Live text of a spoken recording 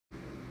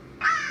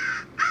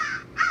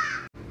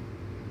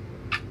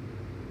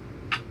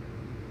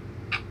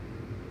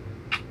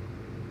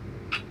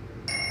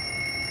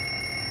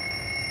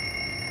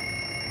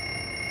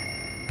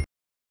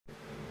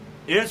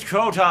It's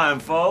Crow time,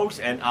 folks,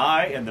 and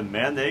I am the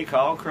man they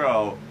call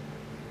Crow.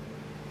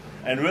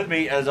 And with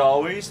me, as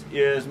always,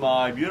 is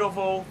my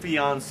beautiful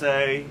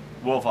fiance,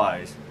 Wolf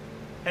Eyes.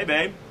 Hey,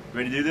 babe,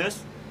 ready to do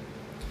this?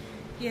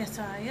 Yes,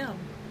 I am.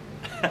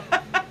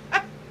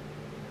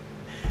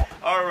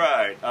 All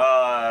right,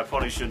 I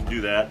probably shouldn't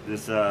do that.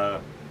 This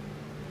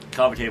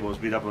coffee table is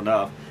beat up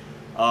enough.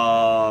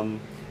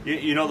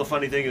 You know, the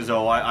funny thing is,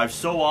 though, I've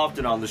so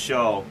often on the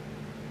show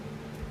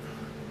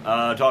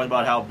talked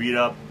about how beat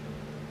up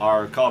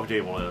our coffee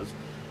table is.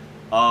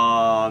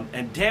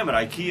 And damn it,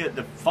 IKEA,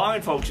 the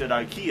fine folks at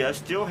IKEA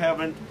still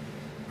haven't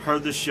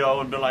heard the show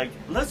and been like,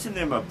 let's send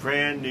them a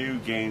brand new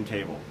game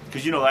table.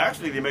 Because, you know,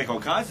 actually they make all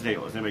kinds of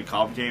tables. They make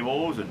coffee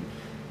tables and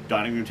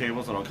dining room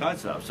tables and all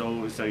kinds of stuff.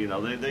 So you know,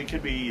 they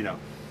could be, you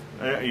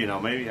know,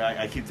 maybe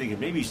I keep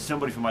thinking maybe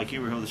somebody from IKEA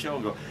will hear the show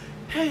and go,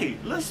 hey,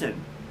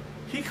 listen,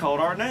 he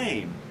called our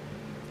name.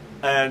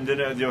 And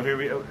then they'll hear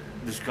me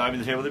describing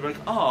the table. They'll be like,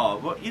 oh,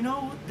 well, you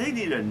know, they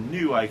need a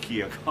new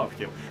IKEA coffee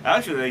table.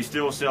 Actually, they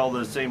still sell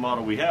the same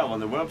model we have on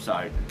their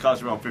website. It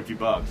costs around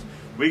 $50.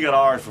 We got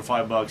ours for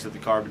 $5 at the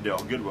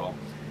Carbondale Goodwill.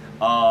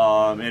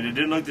 And it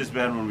didn't look this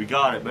bad when we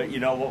got it. But, you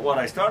know, what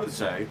I started to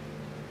say,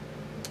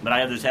 but I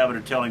have this habit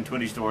of telling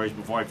 20 stories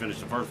before I finish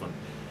the first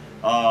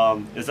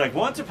one. It's like,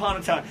 once upon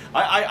a time,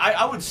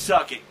 I would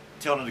suck at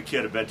telling a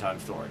kid a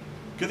bedtime story.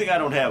 Good thing I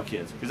don't have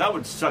kids, because I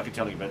would suck at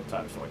telling a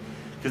bedtime story.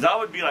 Because I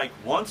would be like,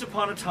 once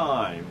upon a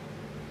time,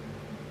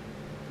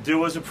 there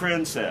was a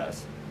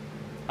princess.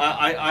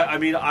 I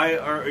mean,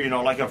 or, you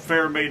know, like a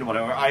fair maiden,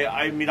 whatever.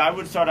 I mean, I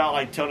would start out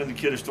like telling the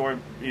kid a story,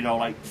 you know,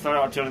 like start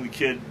out telling the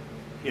kid,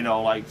 you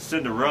know, like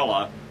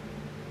Cinderella.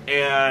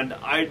 And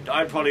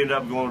I'd probably end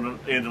up going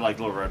into like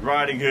Little Red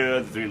Riding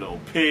Hood, The Three Little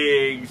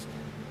Pigs,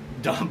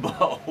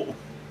 Dumbo.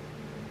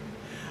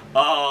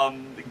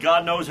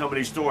 God knows how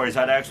many stories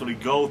I'd actually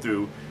go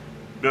through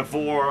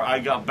before I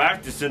got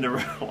back to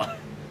Cinderella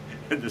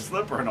and the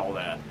slipper and all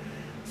that.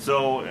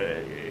 So,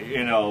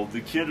 you know, the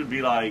kid would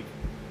be like,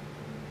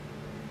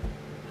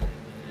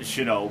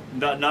 you know,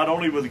 not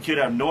only would the kid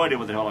have no idea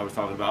what the hell I was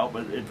talking about,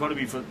 but it'd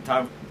probably be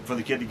time for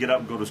the kid to get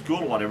up and go to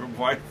school or whatever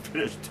before I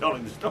finished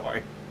telling the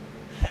story.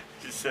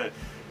 Just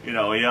you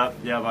know,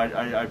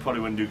 I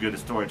probably wouldn't do good at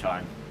story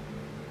time.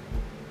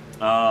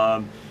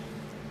 And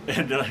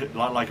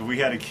like if we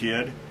had a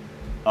kid,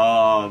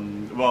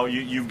 well,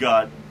 you've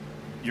got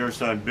your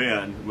son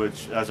Ben,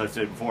 which, as I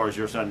said before, is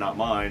your son, not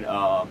mine.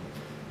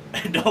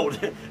 No,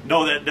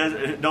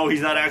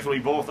 he's not actually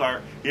both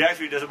our. He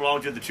actually doesn't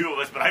belong to the two of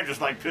us. But I'm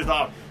just like pissed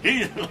off.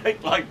 He's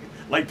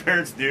like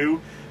parents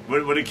do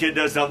when a kid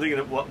does something,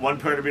 and one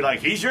parent will be like,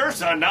 "He's your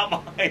son, not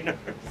mine."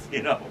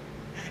 You know,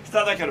 it's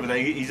not that kind of a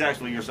thing. He's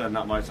actually your son,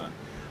 not my son.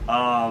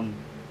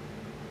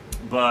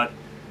 But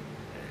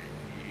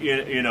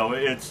you know,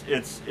 it's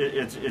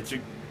a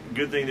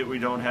good thing that we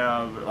don't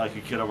have like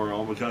a kid of our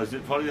own, because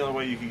probably the only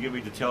way you could get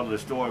me to tell the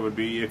story would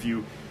be if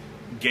you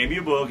gave me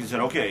a book and said,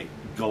 okay,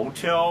 go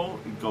tell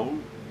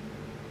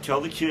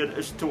the kid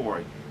a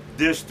story,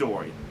 this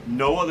story,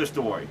 no other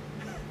story.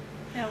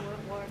 That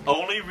wouldn't work.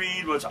 Only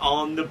read what's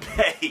on the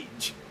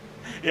page.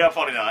 Yeah,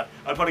 probably not.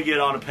 I'd probably get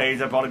on a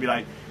page. I'd probably be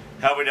like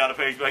halfway down the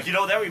page, be like, you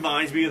know, that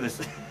reminds me of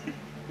this.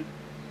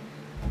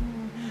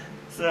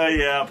 So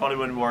yeah, it probably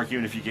wouldn't work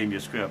even if you gave me a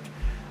script.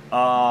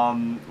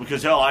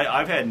 Because hell,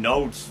 I've had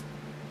notes,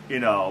 you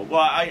know.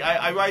 Well,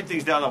 I write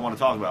things down that I want to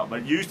talk about,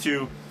 but used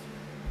to,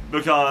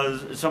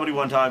 because somebody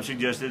one time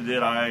suggested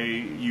that I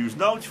use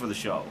notes for the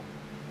show,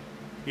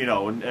 you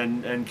know,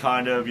 and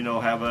kind of, you know,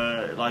 have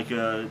a like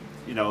a,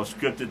 you know,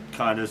 scripted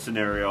kind of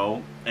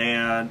scenario,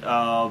 and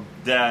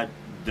that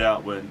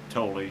went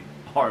totally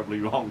horribly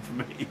wrong for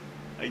me.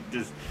 I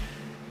just,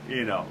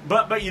 you know,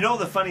 but you know,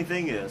 the funny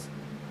thing is,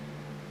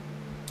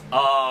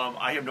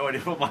 I have no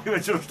idea what my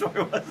original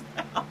story was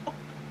now.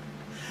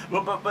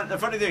 But the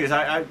funny thing is,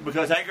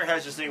 because Anchor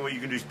has this thing where you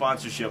can do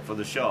sponsorship for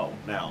the show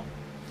now,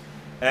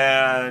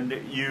 and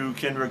you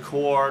can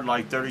record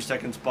like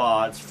 30-second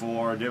spots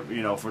for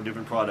for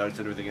different products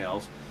and everything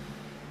else.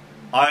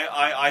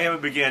 I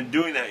haven't began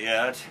doing that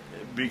yet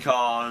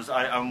because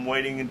I'm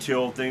waiting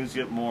until things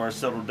get more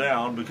settled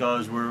down,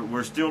 because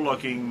we're still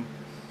looking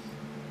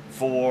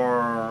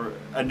for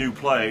a new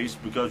place,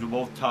 because we're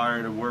both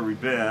tired of where we've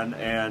been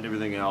and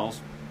everything else.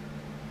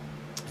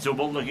 So we're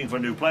both looking for a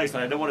new place,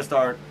 and I don't want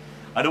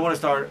to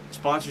start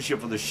sponsorship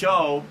for the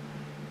show,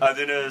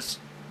 then as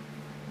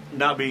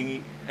not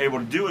being able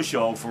to do a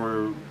show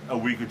for a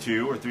week or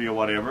two or three or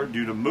whatever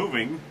due to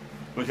moving,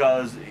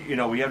 because, you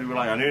know, we have to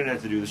rely on the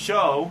internet to do the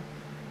show,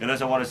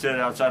 unless I want to sit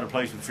outside a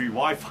place with free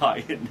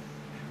Wi-Fi and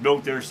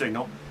milk their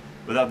signal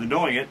without them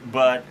knowing it.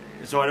 But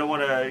so I don't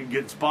want to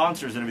get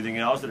sponsors and everything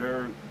else that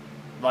are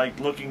like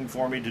looking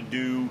for me to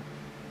do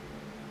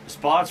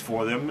spots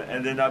for them,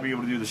 and then not be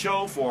able to do the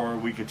show for a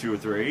week or two or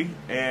three,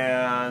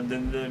 and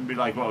then be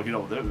like, well, you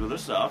know,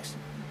 this sucks.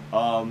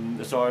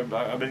 So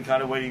I've been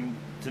kind of waiting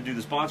to do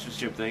the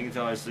sponsorship thing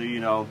until I see, you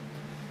know,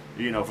 if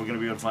we're going to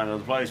be able to find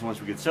another place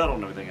once we get settled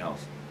and everything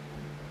else.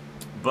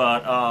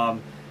 But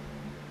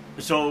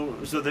so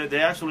they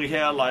actually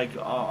had like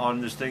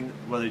on this thing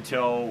where they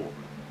tell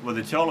when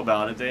they tell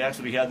about it, they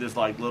actually had this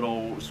like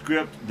little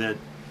script that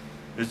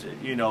is,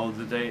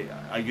 that they,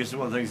 I guess, is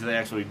one of the things that they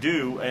actually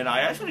do, and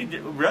I actually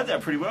read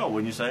that pretty well,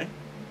 wouldn't you say?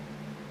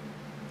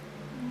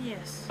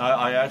 Yes.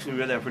 I actually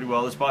read that pretty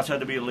well. The spots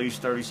had to be at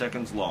least 30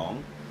 seconds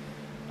long,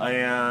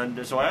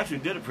 and so I actually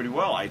did it pretty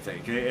well, I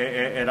think.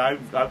 And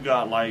I've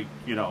got like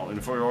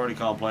inferiority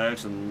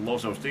complex and low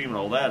self-esteem and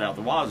all that out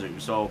the wazoo.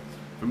 So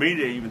for me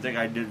to even think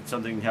I did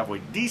something halfway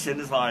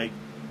decent is like,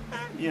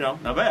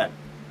 not bad.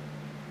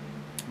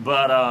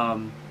 But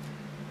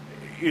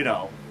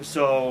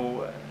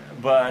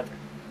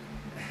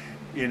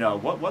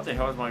what the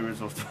hell is my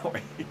original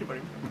story?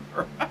 Anybody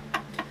remember?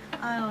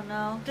 I don't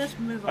know. Just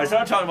move on. I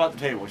started talking about the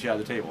tables. Yeah,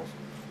 the tables.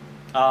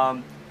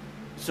 But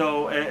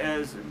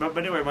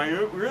anyway, my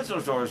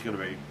original story is going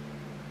to be,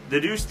 they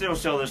do still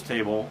sell this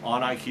table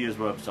on IKEA's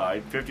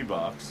website,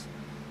 $50.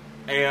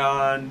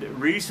 And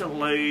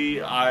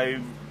recently,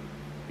 I've,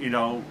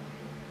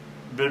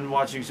 been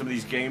watching some of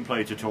these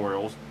gameplay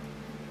tutorials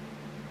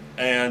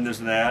and this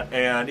and that,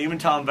 and even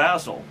Tom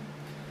Vassell,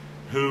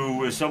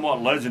 who is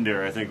somewhat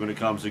legendary, I think, when it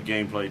comes to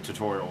gameplay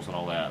tutorials and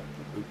all that.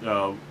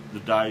 The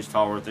Dice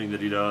Tower thing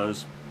that he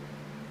does.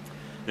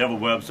 They have a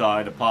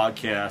website, a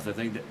podcast. I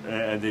think,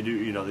 and they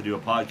do. They do a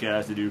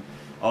podcast. They do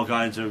all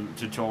kinds of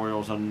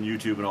tutorials on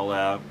YouTube and all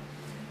that.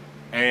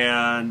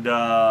 And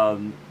I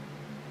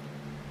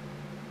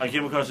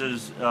came across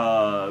this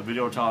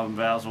video of Tom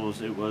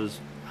Vassell's. It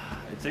was,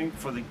 I think,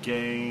 for the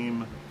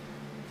game.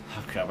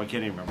 Oh crap! I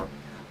can't even remember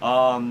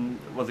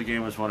what the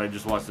game was when I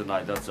just watched it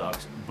tonight. That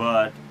sucks.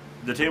 But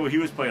the table he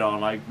was playing on,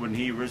 like when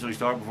he originally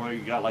started, before he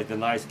got like the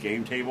nice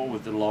game table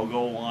with the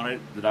logo on it,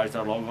 the Dice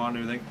Tower logo on it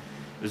and everything,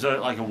 it's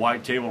like a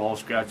white table all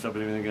scratched up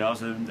and everything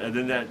else. And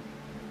then that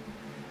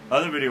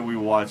other video we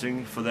were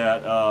watching for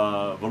that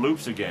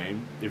Volupsa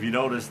game, if you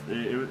noticed,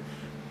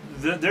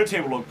 their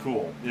table looked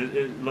cool.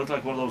 It looked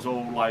like one of those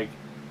old like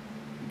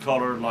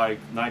colored like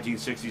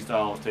 1960s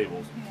style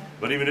tables,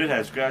 but even it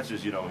had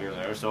scratches, here and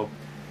there. So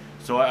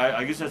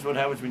I guess that's what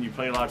happens when you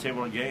play a lot of a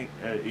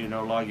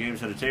lot of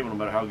games at a table. No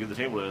matter how good the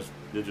table is,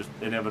 it just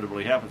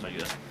inevitably happens, I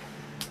guess.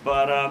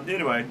 But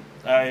anyway,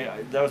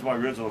 that was my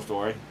original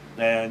story,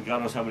 and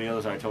God knows how many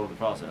others I told in the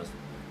process.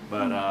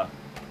 But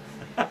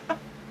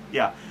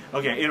yeah,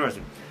 okay,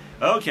 interesting.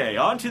 Okay,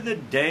 on to the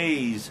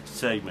days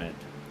segment.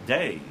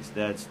 Days,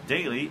 that's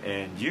daily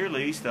and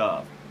yearly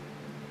stuff.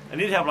 I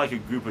need to have like a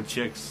group of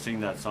chicks sing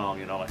that song,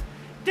 like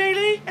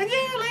daily and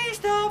yearly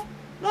stuff,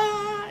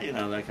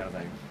 that kind of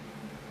thing.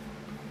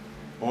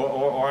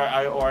 Or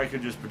I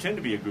could just pretend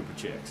to be a group of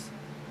chicks.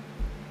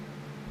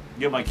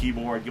 Get my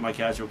keyboard, get my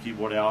Casio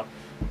keyboard out,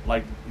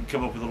 like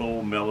come up with a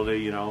little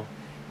melody,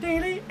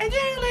 daily and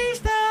yearly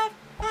stuff,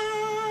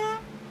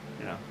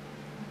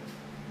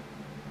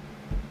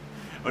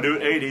 Or do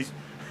it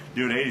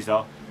 80s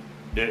style,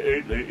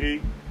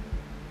 daily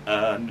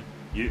and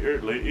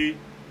yearly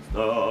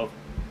stuff.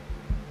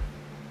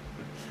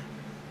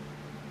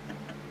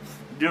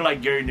 Do it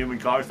like Gary Newman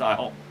car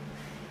style.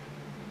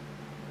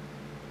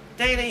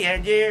 Daily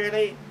and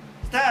yearly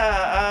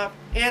stuff,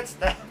 it's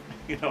the,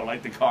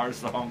 like the car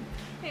song.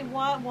 Hey,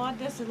 why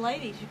does the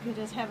ladies? You could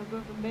just have a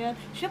group of men.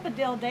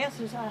 Chippendale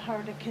dancers, I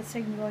heard, that can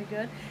sing really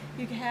good.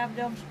 You can have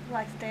them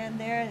like stand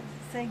there and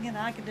sing, and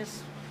I could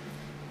just,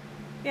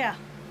 yeah.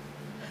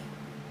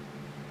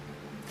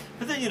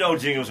 But then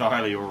jingles are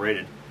highly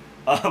overrated.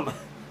 Isn't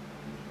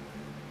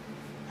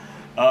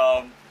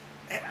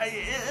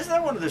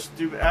that one of the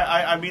stupid?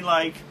 I mean,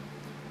 like.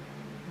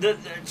 The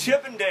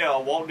Chip and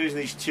Dale, Walt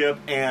Disney's Chip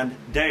and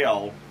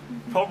Dale,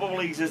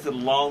 probably existed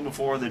long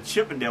before the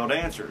Chip and Dale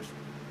dancers.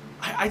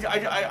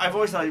 I've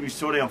always thought it'd be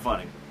so damn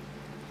funny.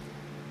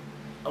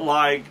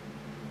 Like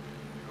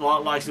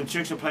some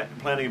chicks are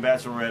planning a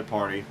bachelorette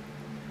party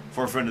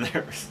for a friend of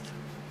theirs.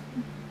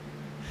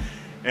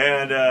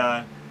 And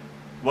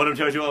one of them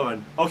tells the other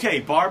one, okay,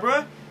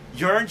 Barbara,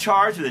 you're in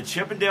charge of the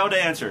Chip and Dale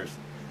dancers.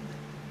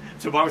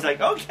 So Barbara's like,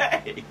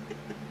 okay.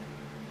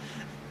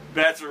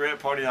 Bachelorette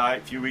party night,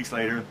 a few weeks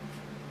later,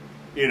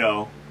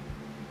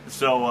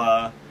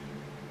 so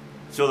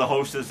the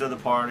hostess of the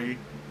party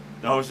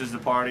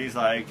is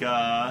like,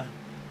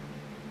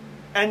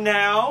 and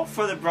now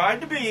for the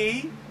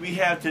bride-to-be, we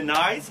have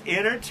tonight's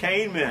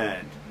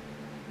entertainment.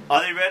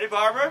 Are they ready,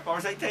 Barbara?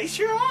 Barbara's like, they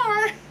sure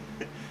are.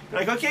 They're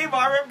like, okay,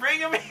 Barbara, bring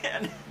them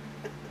in.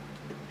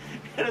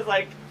 And it's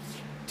like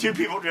two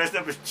people dressed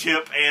up as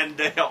Chip and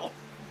Dale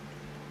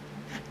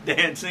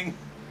dancing.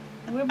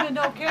 Women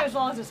don't care as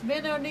long as it's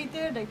men underneath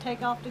there. They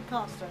take off the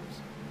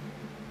costumes.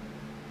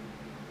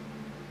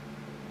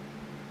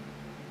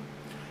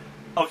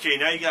 Okay,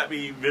 now you got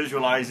me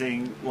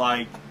visualizing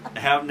like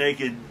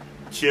half-naked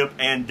Chip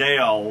and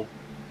Dale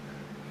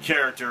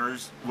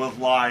characters with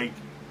like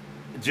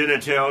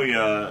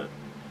genitalia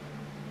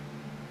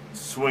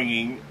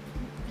swinging,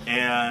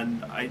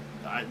 and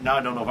now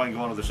I don't know if I can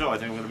go on with the show. I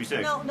think I'm going to be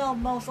sick. No,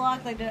 most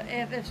likely,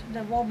 if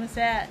the woman's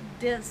at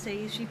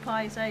Ditsy, she'd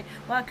probably say,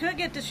 well, I could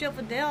get the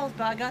Chippendales,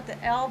 but I got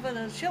the Alvin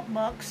and the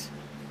Chipmunks.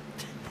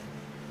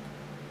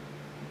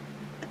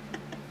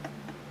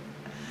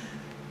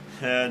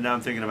 And now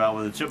I'm thinking about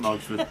when the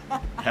chipmunks would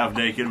half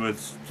naked with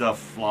stuff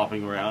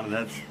flopping around,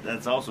 and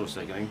that's also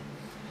sickening.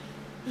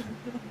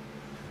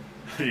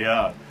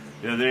 Yeah,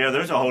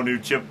 there's a whole new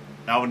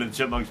Alvin and the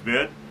Chipmunks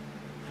bit.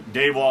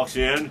 Dave walks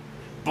in,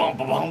 bump,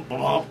 bump, bump,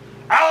 bump,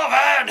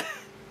 Alvin!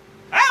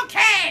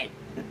 Okay!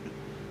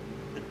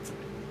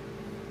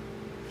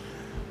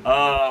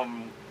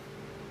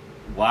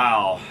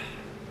 Wow.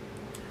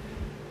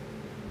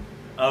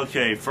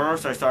 Okay,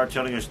 first I start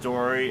telling a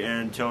story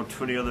and tell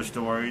 20 other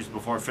stories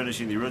before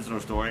finishing the original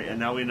story, and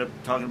now we end up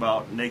talking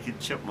about naked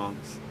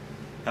chipmunks.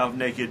 Half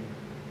naked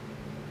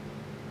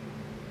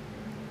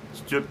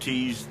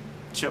striptease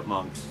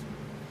chipmunks.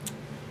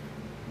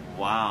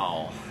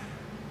 Wow.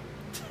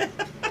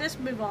 Let's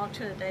move on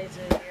to the days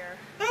of the year.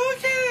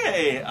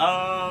 Okay.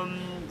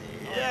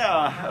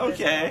 Yeah.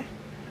 Okay.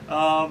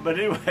 But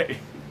anyway,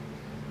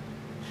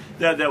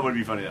 that would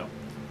be funny though.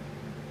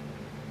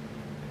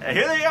 And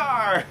here they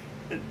are.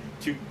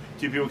 Two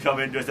people come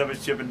in dressed up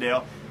as Chip and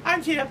Dale.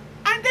 I'm Chip.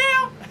 I'm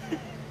Dale.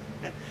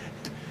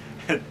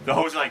 The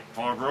host like,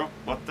 Barbara,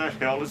 what the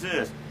hell is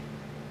this?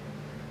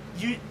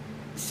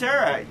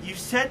 Sarah, you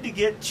said to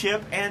get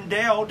Chip and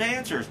Dale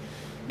dancers.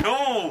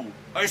 No,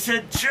 I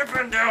said Chip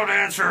and Dale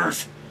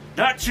dancers,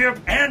 not Chip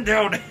and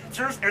Dale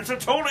dancers. It's a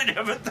totally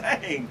different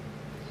thing.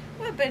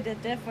 What would be the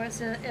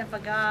difference if a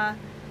guy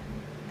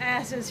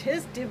asks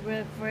his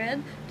different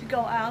friend to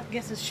go out and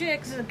get some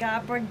chicks, and the guy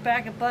brings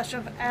back a bunch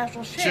of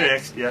actual chicks?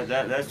 Chicks, yeah,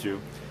 that's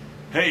true.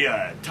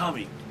 Hey,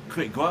 Tommy,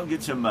 quick, go out and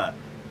get some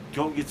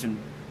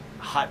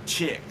hot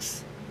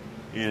chicks.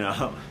 You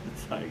know,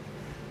 it's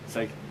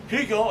like,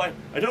 here you go. I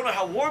don't know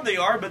how warm they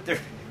are, but they're.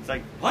 It's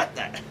like, what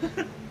the?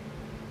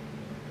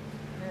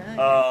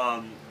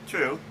 Yeah.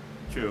 True.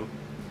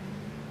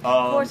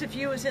 Of course, if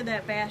you was in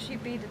that bash,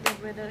 you'd be the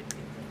different.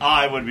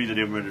 I would be the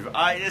different.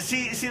 I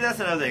see. That's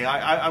another thing.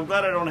 I'm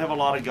glad I don't have a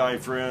lot of guy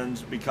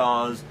friends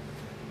because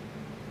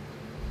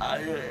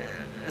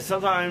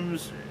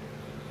sometimes,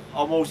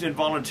 almost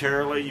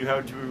involuntarily, you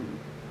have to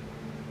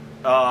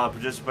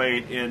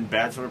participate in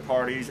bachelor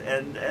parties,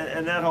 and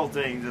that whole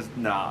thing just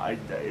nah.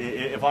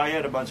 If I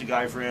had a bunch of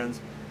guy friends,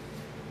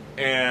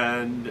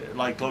 and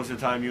like close to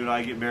the time you and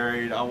I get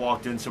married, I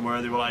walked in somewhere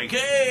and they were like,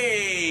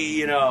 "Hey,"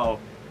 you know,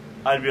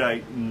 I'd be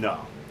like,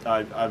 "No,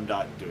 I'm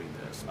not doing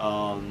this."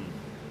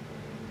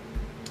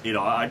 You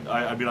know,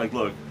 I'd be like,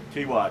 "Look,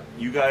 tell you what,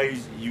 you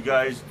guys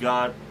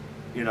got,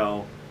 you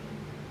know,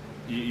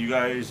 you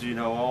guys, you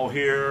know, all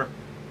here.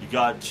 You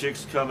got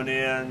chicks coming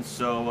in,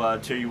 so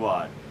tell you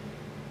what."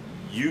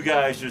 You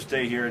guys just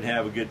stay here and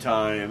have a good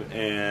time,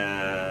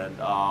 and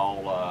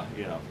I'll,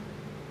 you know,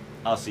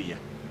 I'll see you.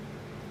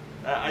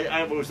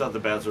 I've always thought the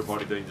bachelor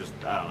party thing just,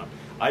 I don't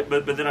know.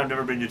 But then I've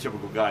never been your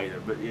typical guy either.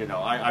 But, you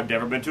know, I've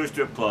never been to a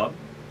strip club.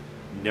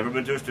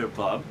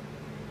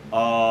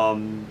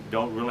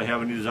 Don't really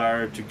have any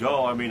desire to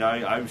go. I mean,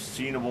 I've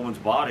seen a woman's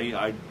body.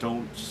 I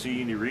don't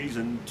see any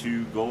reason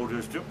to go to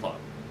a strip club.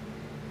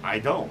 I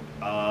don't.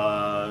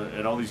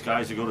 And all these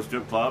guys that go to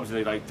strip clubs,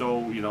 they like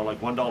throw, you know,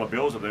 like $1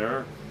 bills up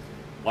there.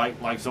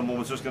 Like some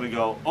woman's just going to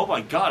go, oh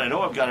my God, I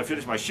know I've got to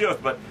finish my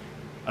shift, but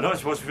I know I'm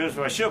supposed to finish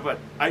my shift, but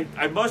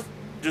I must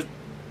just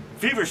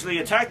feverishly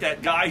attack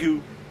that guy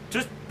who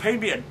just paid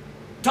me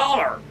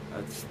 $1.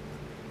 That's,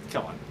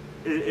 come on.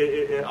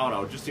 I don't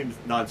know, it just seems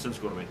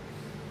nonsensical to me.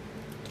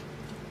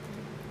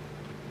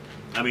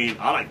 I mean,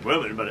 I like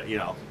women, but, you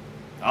know,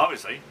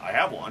 obviously, I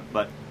have one,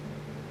 but,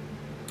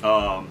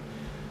 I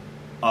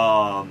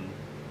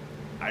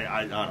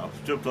don't know,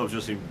 strip clubs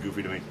just seem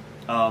goofy to me.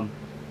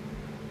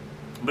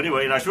 But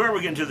anyway, and I swear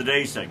we're getting to the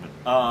day segment.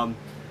 But,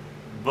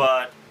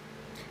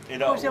 you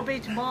know. Of course, it'll be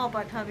tomorrow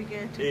by the time we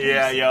get into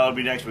Yeah, it'll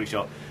be next week's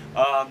show.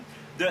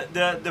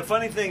 The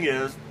funny thing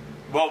is,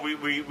 well,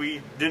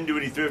 we didn't do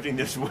any thrifting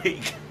this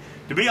week.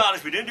 To be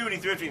honest, we didn't do any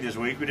thrifting this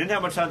week. We didn't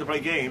have much time to play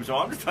games, so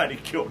I'm just trying to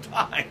kill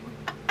time.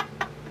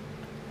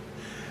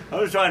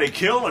 I'm just trying to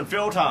kill and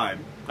fill time.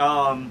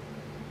 But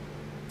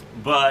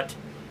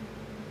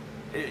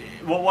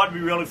what'd be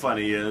really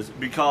funny is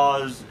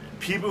because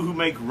people who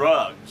make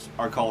rugs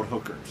are called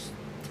hookers.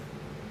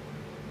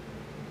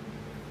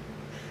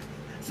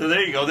 So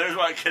there you go. There's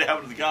what could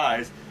happen to the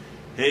guys.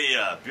 Hey,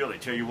 Billy,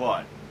 tell you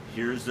what.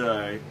 Here's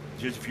a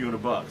few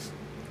 $100.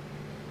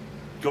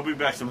 Go bring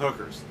back some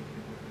hookers.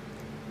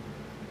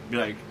 Be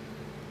like,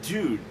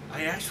 dude,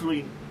 I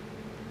actually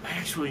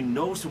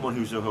know someone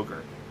who's a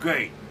hooker.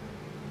 Great.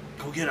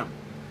 Go get him.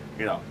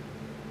 You know.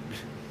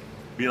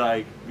 Be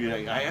like,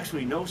 I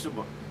actually know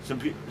some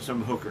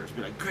hookers.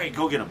 Be like, great,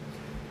 go get them.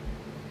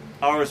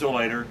 Hour or so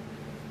later,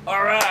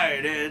 all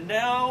right, and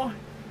now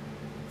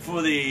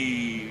for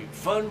the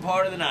fun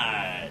part of the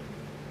night.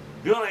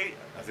 Billy,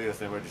 I think that's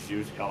the name I just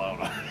used. Hell, I don't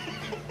know.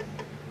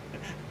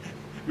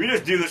 We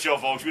just do the show,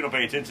 folks. We don't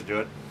pay attention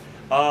to it.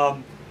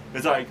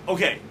 It's like,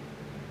 okay,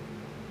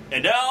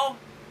 and now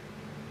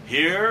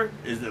here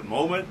is the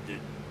moment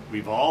that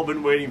we've all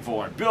been waiting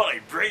for.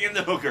 Billy, bring in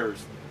the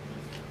hookers.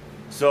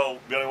 So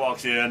Billy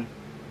walks in.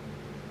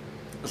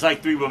 It's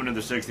like 3 women in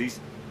their 60s.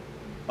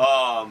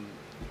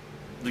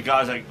 The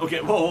guy's like,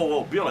 okay,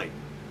 whoa, Billy,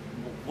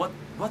 what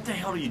what the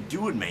hell are you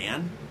doing,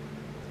 man?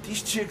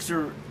 These chicks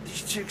are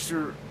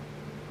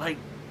like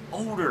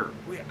older.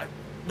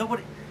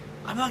 Nobody.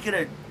 I'm not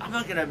gonna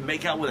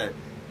make out with a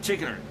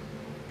chick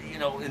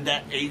in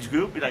that age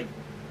group. Be like,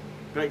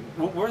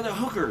 well, where are the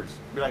hookers?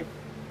 Be like,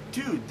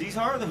 dude, these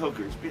are the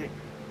hookers. Be like,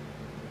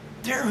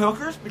 they're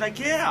hookers? Be like,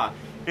 yeah.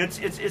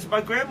 It's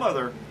my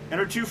grandmother and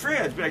her 2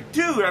 friends. Be like,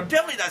 dude, I'm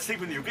definitely not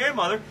sleeping with your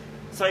grandmother.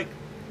 It's like,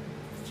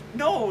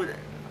 no.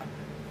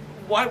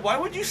 Why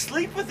would you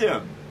sleep with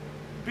them?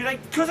 Be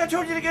like, because I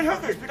told you to get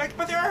hookers. Be like,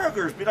 but they are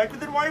hookers. Be like, but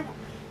then why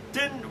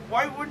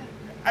wouldn't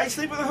I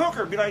sleep with a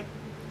hooker? Be like,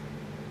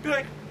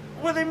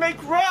 well, they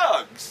make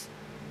rugs.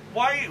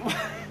 Why?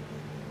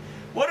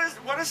 What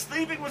does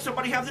sleeping with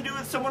somebody have to do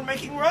with someone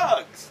making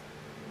rugs?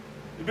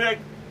 You'd be like,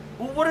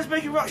 well, what does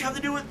making rugs have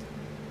to do with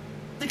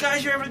the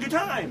guys you're having a good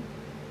time?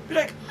 Be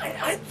like,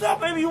 I thought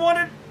maybe you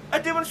wanted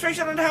a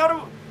demonstration on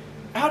how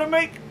to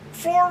make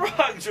floor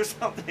rugs or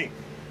something.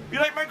 Be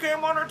like, my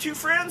grandma and her 2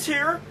 friends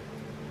here,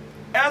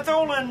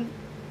 Ethel and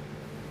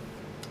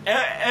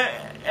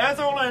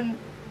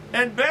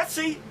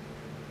Betsy,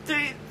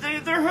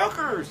 they're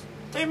hookers.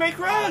 They make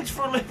rugs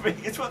for a living.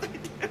 It's what they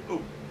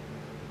do.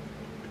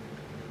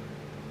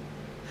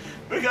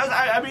 Because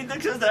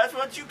because that's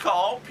what you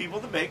call people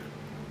that make.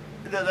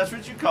 That's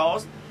what you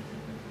call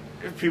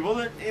people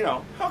that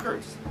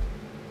hookers.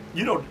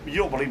 You don't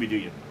believe me, do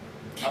you?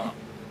 I'm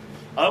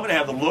gonna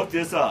have to look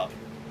this up.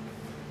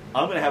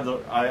 I'm gonna have to.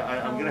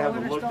 I'm gonna have to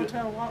look. Don't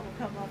tell what will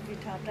come up if you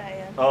type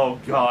that in. Oh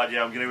God,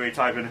 yeah, I'm gonna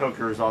type in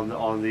hookers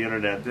on the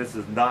internet. This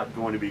is not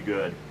going to be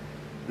good.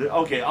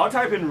 Okay, I'll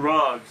type in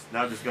rugs.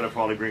 Now I'm just gonna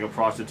probably bring up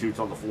prostitutes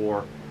on the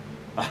floor.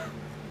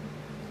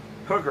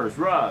 Hookers,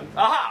 rug.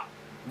 Aha!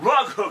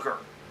 Rug hooker.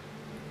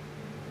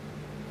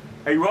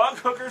 A rug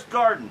hooker's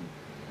garden.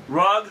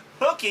 Rug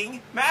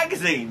hooking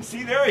magazine.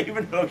 See, they're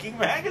even hooking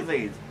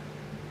magazines.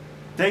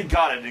 Thank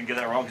God I didn't get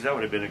that wrong, because that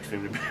would have been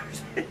extremely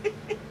embarrassing.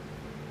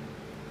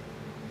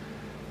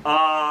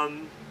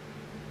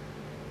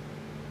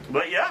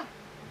 But yeah,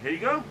 here you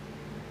go.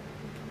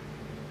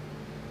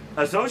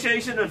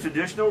 Association of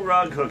Traditional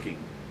Rug Hooking.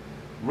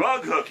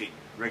 Rug hooking.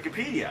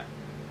 Wikipedia.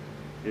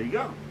 There you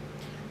go.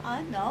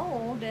 I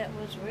know that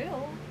was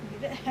real. You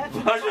didn't have to.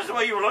 Well, that's just the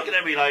way you were looking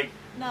at me, like.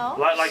 No.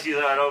 Like you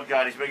thought, oh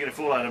God, he's making a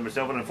fool out of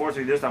himself, and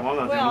unfortunately this time I'm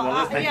not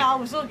well, yeah, I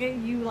was looking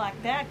at you like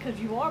that because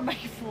you are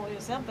making a fool of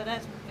yourself, but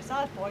that's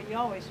besides the point. You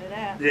always do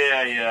that.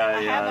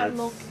 Yeah.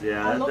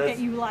 I look at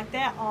you like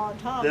that all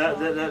the time.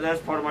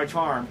 That's part of my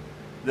charm.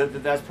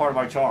 That's part of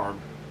my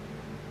charm.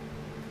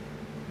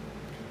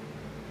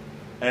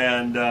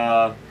 And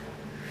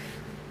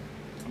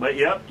but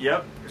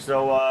yep.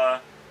 So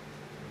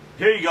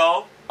here you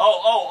go.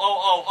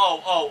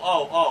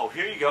 Oh.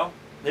 Here you go.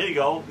 There you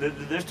go.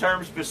 This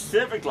term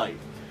specifically,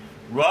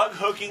 rug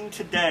hooking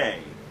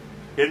today.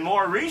 In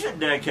more recent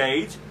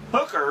decades,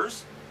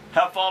 hookers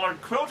have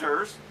followed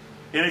quilters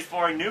in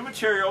exploring new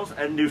materials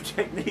and new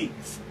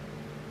techniques.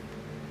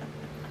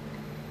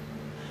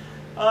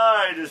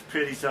 I just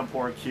pity some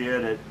poor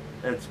kid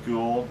at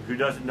school who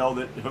doesn't know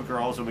that hooker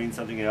also means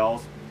something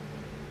else.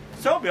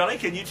 So, Billy,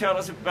 can you tell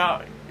us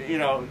about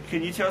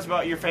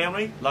your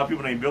family? A lot of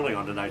people named Billy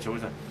on tonight's show,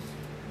 isn't it?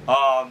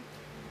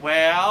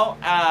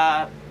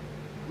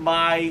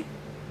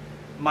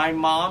 My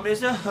mom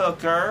is a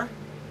hooker,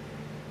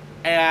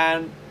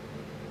 and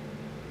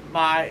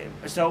my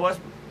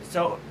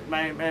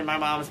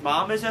mom's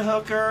mom is a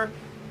hooker,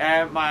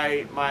 and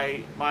my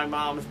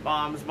mom's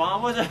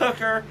mom was a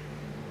hooker.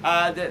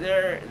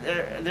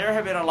 There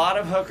have been a lot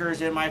of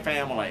hookers in my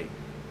family.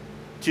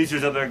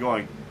 Teachers up there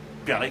going,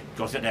 Billy,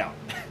 go sit down.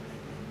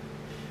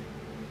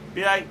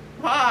 Be like,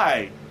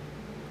 why?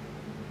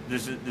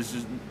 This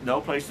is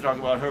no place to talk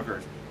about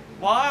hookers.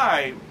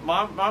 Why?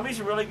 Mommy's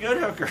a really good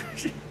hooker.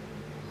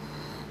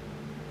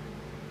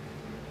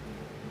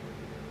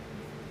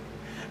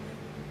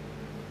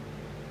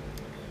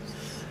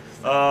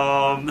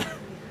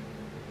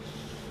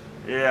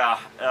 Yeah.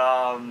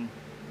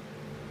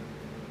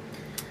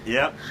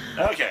 Yep.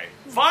 Okay.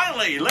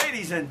 Finally,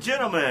 ladies and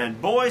gentlemen,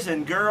 boys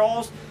and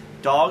girls,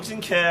 dogs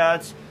and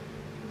cats,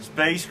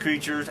 space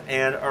creatures,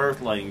 and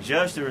earthlings.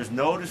 Yes, there is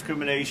no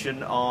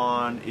discrimination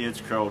on It's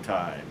Crow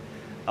Time.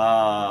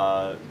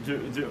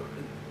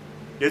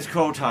 It's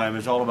Crow Time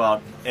is all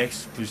about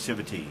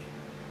exclusivity.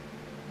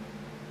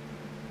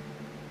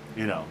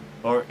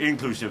 Or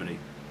inclusivity.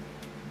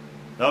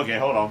 Okay,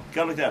 hold on.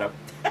 Gotta look that up.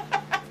 I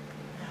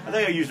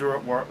think I used the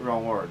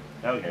wrong word.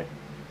 Okay.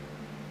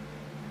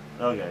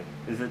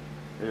 Is it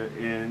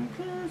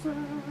inclusive?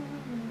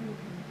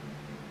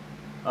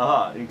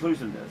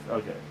 Inclusiveness.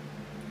 Okay.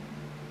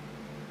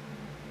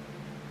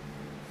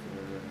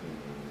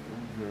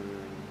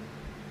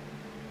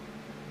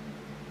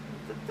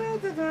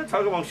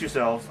 Talk amongst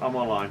yourselves. I'm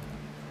online.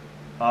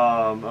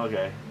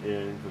 Okay.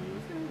 Here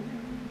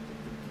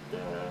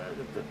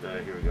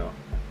we go.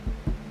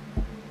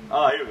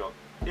 Here we go.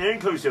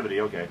 Inclusivity.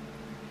 Okay.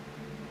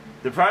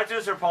 The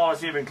practice or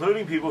policy of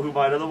including people who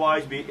might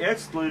otherwise be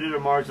excluded or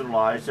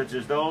marginalized, such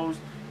as those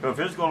who have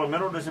physical and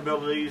mental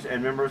disabilities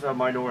and members of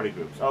minority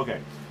groups. Okay.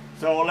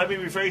 So let me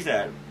rephrase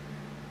that.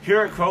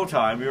 Here at Crow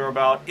Time, we are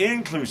about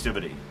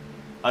inclusivity.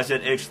 I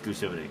said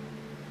exclusivity.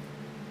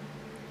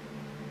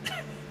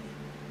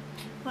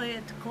 Well, yeah,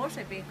 of course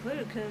they'd be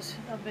included because,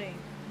 I mean,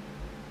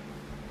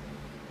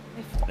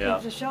 Yeah.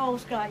 if the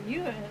show's got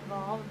you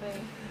involved, I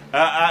mean,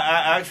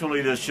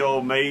 Actually, the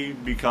show may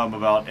become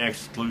about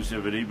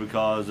exclusivity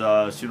because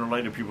sooner or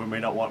later people may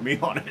not want me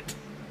on it.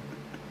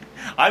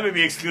 I may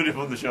be excluded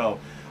from the show.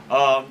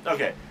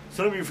 Okay,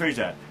 so let me rephrase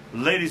that.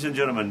 Ladies and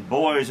gentlemen,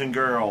 boys and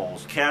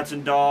girls, cats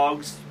and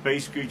dogs,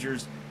 space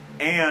creatures,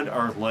 and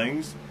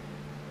earthlings,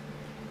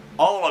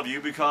 all of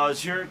you,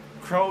 because here at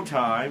Crow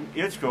Time,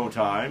 it's Crow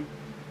Time,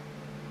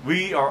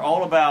 we are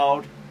all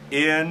about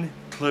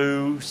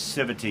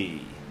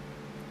inclusivity.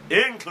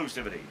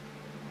 Inclusivity.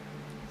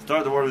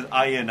 Start the word with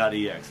IN, not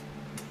EX.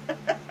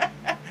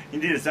 You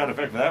need a sound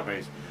effect for that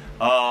base.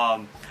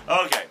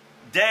 Okay,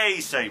 day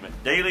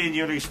segment. Daily and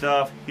yearly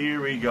stuff. Here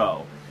we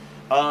go.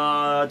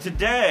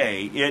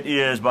 Today, it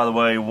is, by the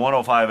way,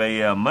 1:05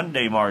 a.m.,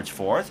 Monday, March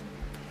 4th.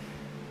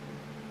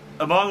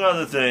 Among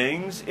other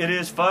things, it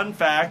is Fun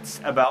Facts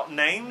About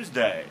Names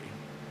Day.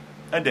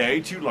 A day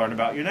to learn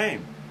about your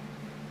name.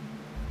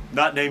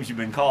 Not names you've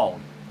been called.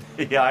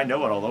 Yeah, I know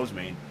what all those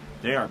mean.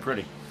 They aren't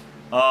pretty.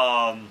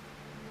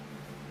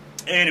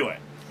 Anyway.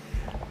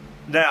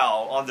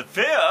 Now, on the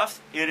 5th,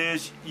 it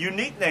is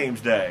Unique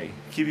Names Day.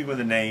 Keeping with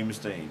the names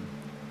theme.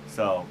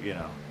 So, you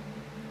know.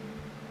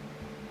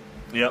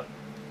 Yep.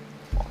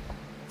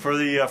 For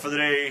the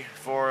day,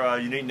 for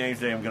Unique Names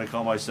Day, I'm going to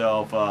call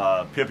myself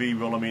Pippi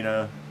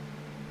Wilhelmina.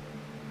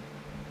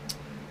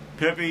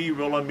 Pippi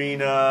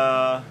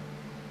Wilhelmina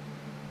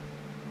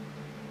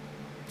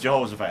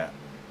Jehoshaphat.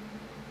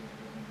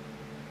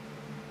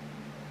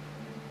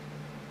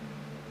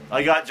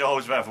 I got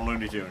Jehoshaphat from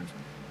Looney Tunes.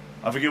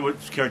 I forget what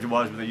character it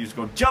was, but they used to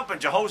go, "Jumpin'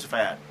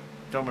 Jehoshaphat."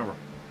 Don't remember.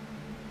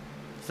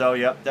 So,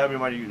 yep, that would be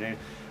my new name.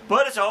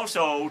 But it's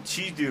also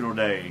Cheese Doodle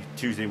Day,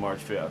 Tuesday, March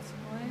 5th.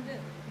 what is it?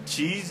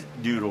 Cheese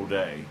Doodle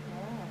Day.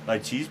 Oh.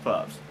 Like cheese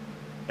puffs.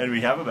 And we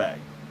have a bag.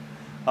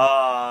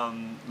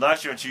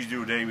 Last year on Cheese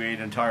Doodle Day, we ate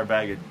an entire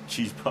bag of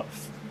cheese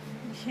puffs.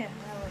 Yeah,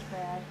 that was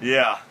bad.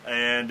 Yeah,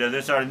 and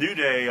this started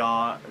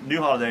a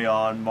new holiday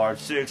on March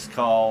 6th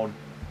called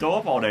Throw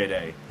Up All Day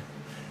Day.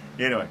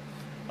 Anyway,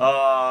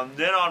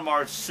 then on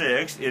March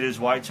 6th, it is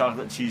White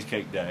Chocolate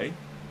Cheesecake Day.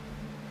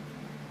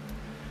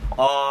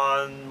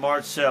 On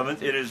March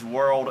 7th, it is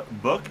World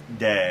Book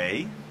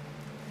Day.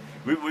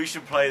 We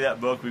should play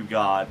that book we've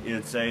got.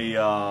 It's a,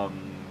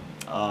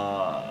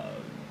 I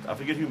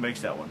forget who makes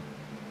that one.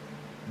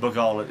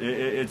 Bookology.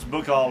 It's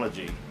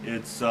Bookology.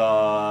 It's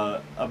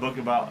a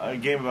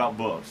game about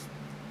books.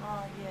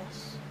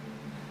 Yes.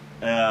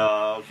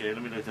 Okay,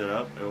 let me look that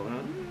up.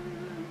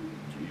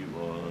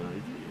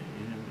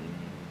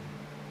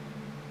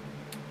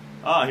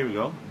 Here we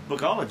go.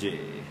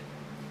 Bookology.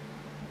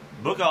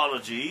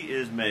 Bookology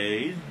is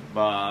made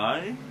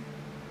by,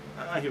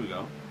 here we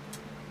go.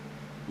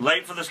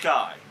 Late for the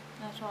Sky.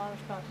 That's what I was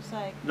about to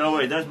say. No,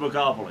 wait, that's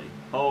Bookopoly.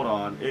 Hold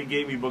on. It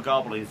gave me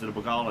Bookopoly instead of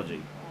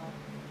Bookology.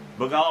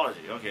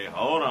 Bookology. Okay,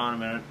 hold on a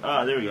minute.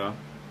 There we go.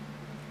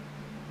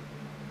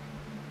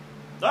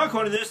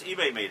 According to this,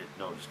 eBay made it.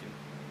 No, just kidding.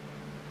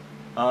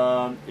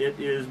 It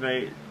is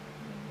made...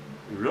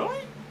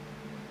 Really?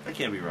 That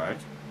can't be right.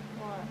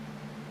 What?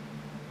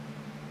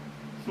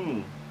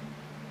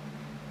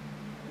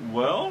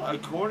 Well,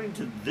 according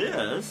to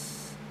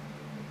this...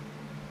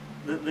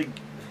 No,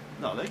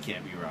 that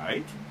can't be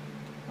right.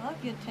 Well,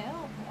 you can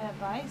tell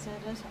advice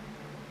that just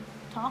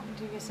talking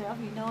to yourself,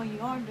 you know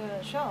you are doing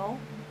a show.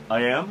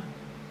 I am?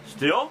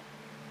 Still?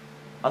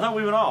 I thought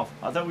we went off.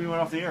 I thought we went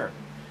off the air.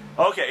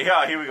 Okay,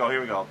 yeah, here we go.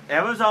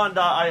 Amazon.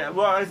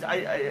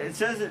 It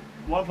says that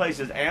one place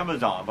is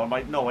Amazon, but I'm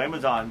like, no,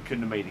 Amazon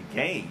couldn't have made a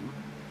game.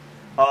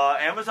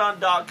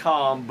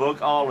 Amazon.com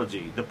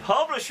Bookology. The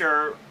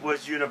publisher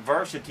was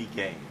University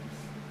Games.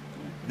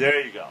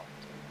 There you go.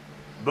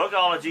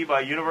 Bookology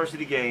by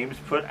University Games,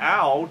 put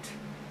out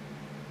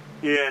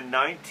in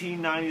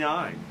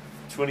 1999.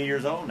 20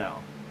 years old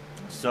now.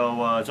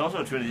 So it's also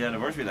a 20th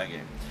anniversary of that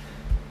game.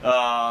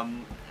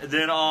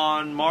 Then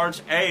on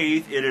March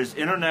 8th, it is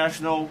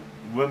International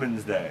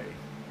Women's Day.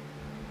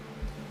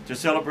 To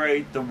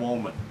celebrate the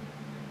woman.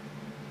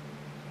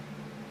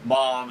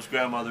 Moms,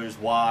 grandmothers,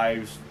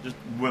 wives, just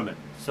women.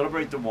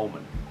 Celebrate the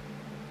woman.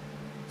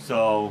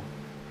 So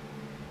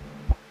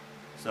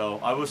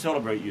I will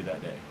celebrate you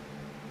that day.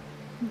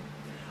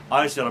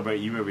 I celebrate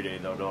you every day,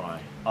 though, don't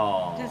I?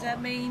 Aww. Does that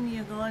mean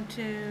you're going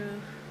to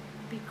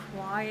be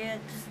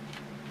quiet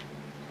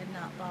and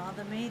not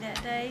bother me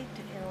that day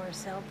or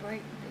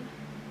celebrate me?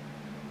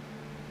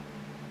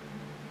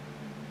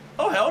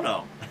 Oh, hell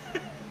no.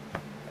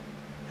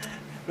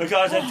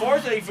 Because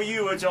unfortunately for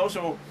you, it's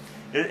also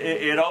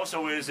it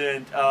also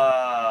isn't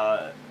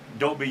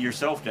Don't Be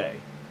Yourself Day.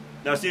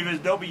 Now, see, if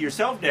it's Don't Be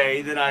Yourself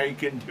Day, then I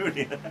couldn't do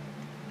any of that.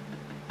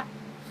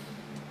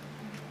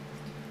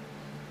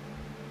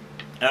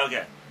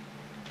 Okay.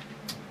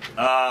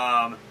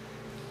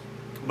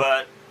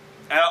 But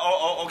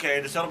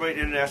okay, to celebrate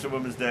International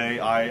Women's Day,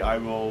 I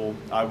will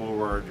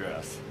wear a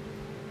dress.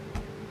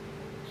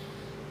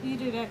 You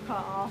do that quite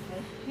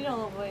often. You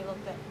don't really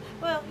look that.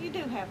 Well, you do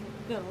have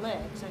good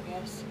legs, I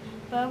guess.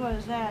 But other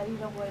than that, you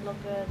don't really look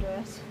good in a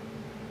dress.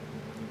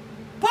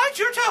 Bite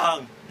your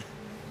tongue!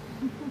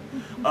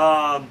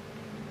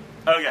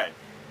 Okay.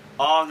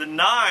 On the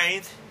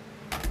 9th,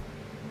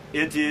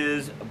 it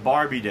is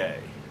Barbie Day.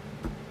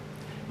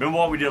 Remember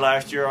what we did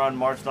last year on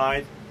March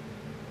 9th?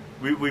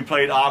 We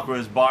played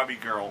Aqua's Barbie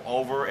Girl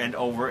over and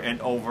over and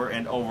over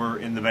and over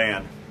in the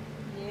van.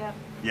 Yep.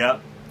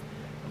 Yep.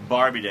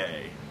 Barbie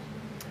Day.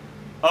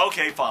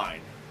 Okay,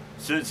 fine.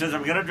 Since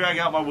I'm going to drag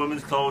out my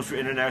women's clothes for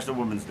International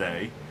Women's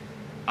Day,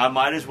 I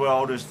might as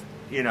well just,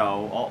 drag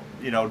out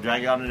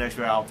an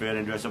extra outfit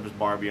and dress up as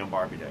Barbie on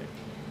Barbie Day.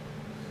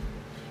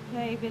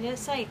 Hey, but it didn't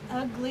say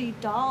Ugly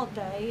Doll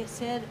Day. It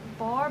said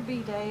Barbie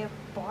Day.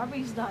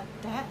 Barbie's not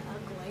that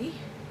ugly.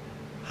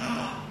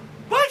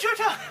 Bite your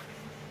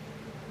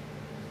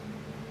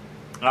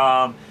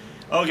tongue!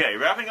 Okay,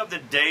 wrapping up the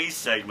day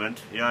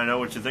segment. Yeah, I know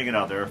what you're thinking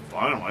out there.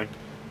 Finally.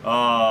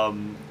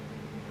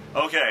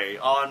 Okay,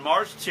 on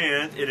March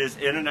 10th, it is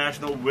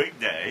International Wig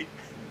Day.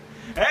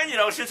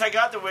 And, since I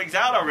got the wigs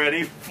out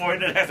already for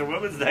International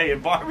Women's Day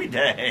and Barbie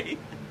Day.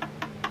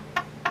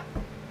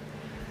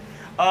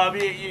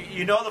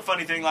 The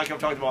funny thing, like I've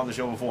talked about on the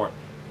show before.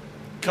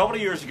 A couple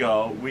of years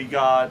ago, we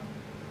got...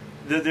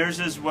 There's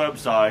this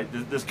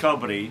website, this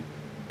company,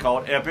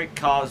 called Epic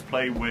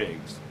Cosplay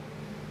Wigs.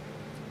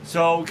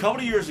 So, a couple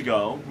of years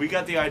ago, we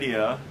got the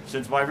idea,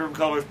 since my favorite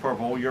color is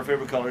purple, your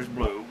favorite color is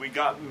blue, we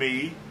got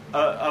me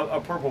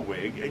a purple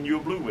wig and you a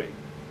blue wig.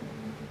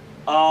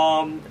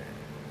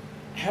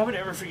 Haven't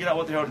ever figured out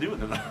what the hell to do with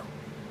them, though.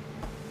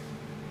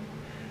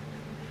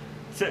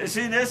 So,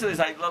 see, this is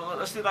like,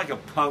 let's do like a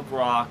punk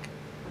rock,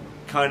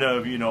 kind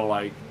of,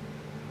 like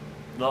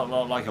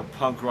a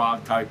punk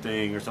rock type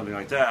thing or something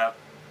like that.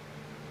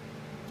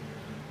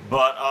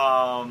 But,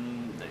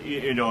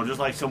 just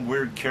like some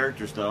weird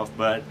character stuff,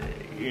 but,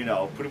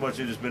 pretty much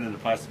it's just been in the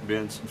plastic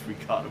bin since we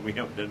got it. We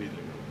haven't done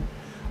anything.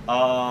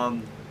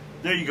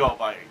 There you go,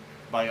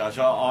 by gosh.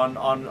 On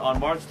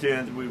March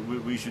 10th,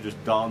 we should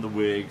just don the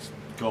wigs,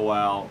 go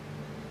out,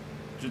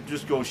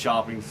 just go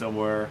shopping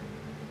somewhere,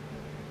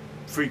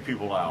 freak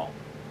people out.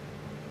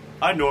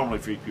 I normally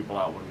freak people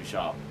out when we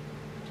shop.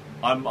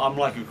 I'm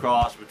like a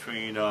cross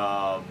between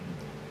I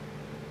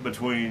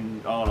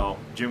don't know,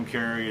 Jim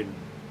Carrey and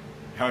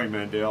Howie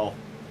Mandel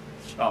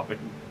shopping.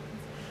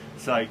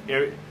 It's like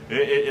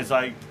it's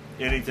like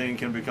anything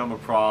can become a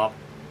prop,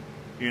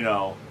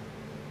 I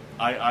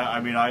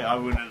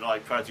went into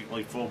like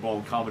practically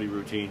full-blown comedy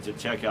routines at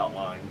checkout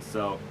lines,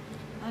 so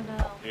I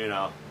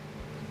know.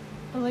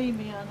 Believe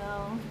me, I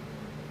know.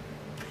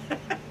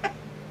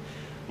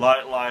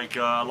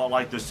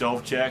 like the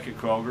self-check at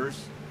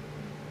Kroger's.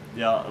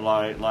 Yeah,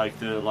 like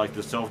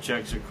the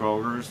self-checks at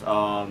Kroger's.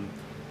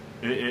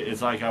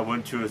 It's like I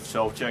went to a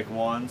self-check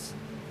once,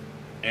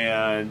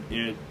 and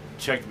it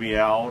checked me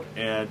out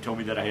and told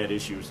me that I had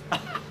issues.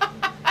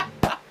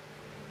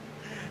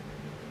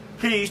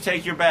 Please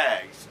take your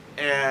bags,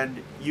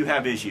 and you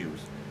have issues.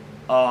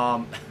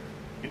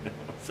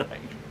 It's like,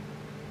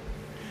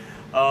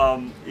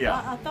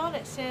 yeah. I thought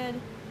it said,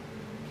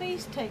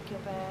 please take your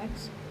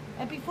bags,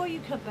 and before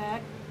you come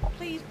back,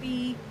 please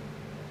be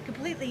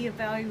completely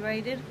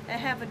evaluated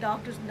and have a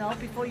doctor's note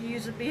before you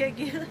use a bee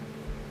again.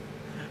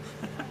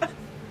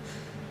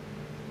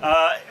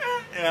 That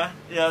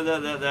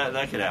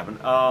could happen.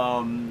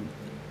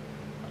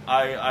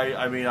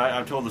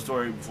 I've told the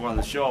story before on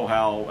the show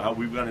how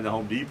we've gone into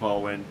Home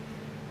Depot and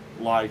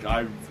like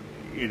my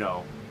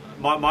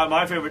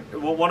favorite,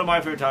 one of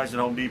my favorite times at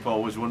Home Depot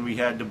was when we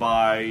had to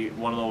buy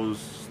one of those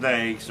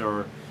snakes,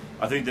 or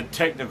I think the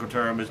technical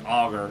term is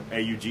auger,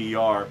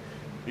 A-U-G-E-R,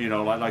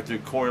 like the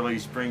coily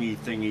springy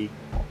thingy.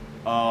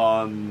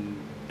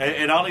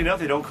 And oddly enough,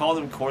 they don't call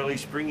them coily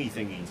springy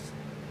thingies.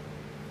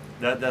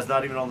 That's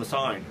not even on the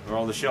sign or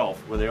on the shelf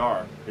where they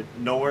are.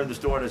 Nowhere in the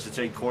store does it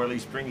say coily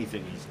springy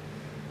thingies.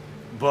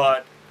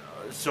 But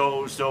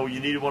so you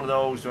needed one of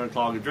those to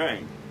unclog a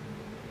drain,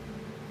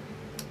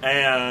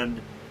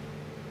 and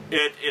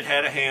it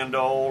had a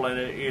handle, and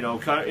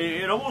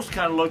it almost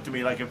kind of looked to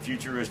me like a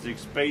futuristic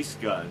space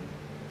gun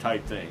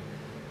type thing.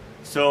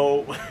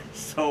 So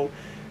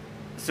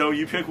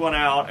you pick one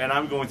out, and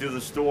I'm going through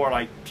the store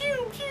like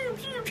pew pew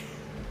pew,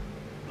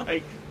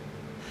 like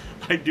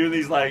doing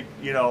these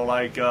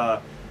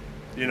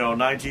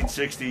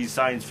 1960s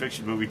science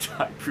fiction movie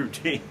type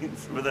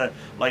routines with a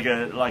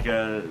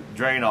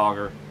drain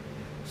auger.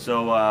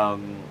 So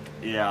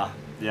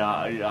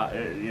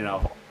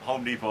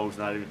Home Depot's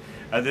not even.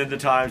 And then the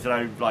times that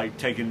I've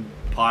taken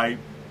pipe,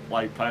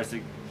 like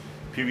plastic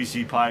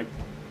PVC pipe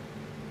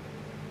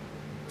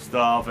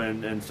stuff,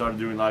 and started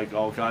doing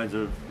all kinds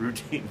of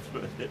routines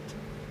with it.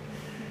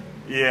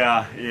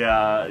 Yeah.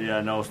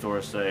 No store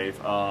is safe.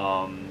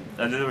 And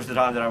then there was the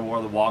time that I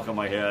wore the walk on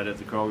my head at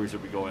the Kroger's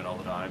that we go in all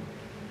the time.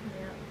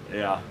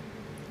 Yeah.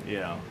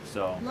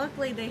 So.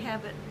 Luckily, they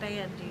haven't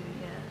banned you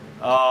yet.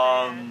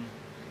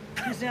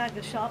 Because now I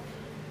can shop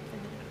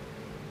and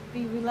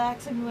be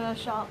relaxing when I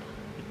shop.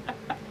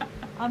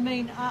 I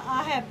mean,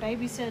 I have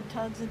babysitted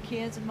tons of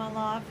kids in my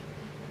life.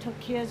 Took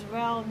kids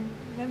around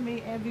with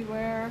me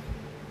everywhere.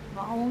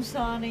 My own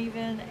son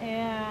even.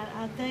 And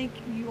I think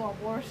you are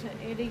worse than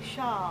any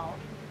child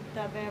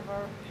that I've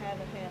ever had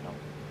to handle.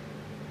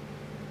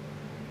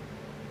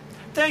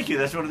 Thank you.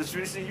 That's one of the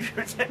sweetest things you've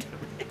ever said to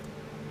me.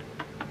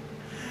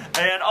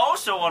 And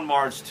also on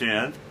March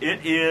 10th,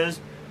 it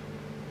is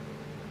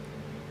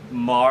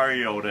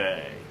Mario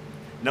Day.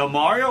 Now,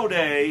 Mario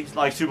Day,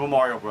 like Super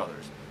Mario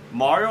Brothers,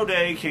 Mario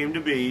Day came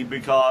to be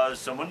because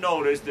someone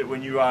noticed that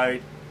when you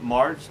write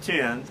March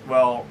 10th,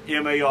 well,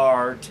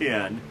 M-A-R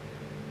 10,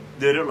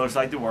 that it looks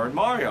like the word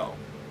Mario.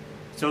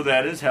 So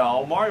that is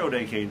how Mario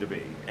Day came to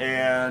be.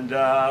 And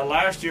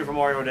last year for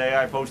Mario Day,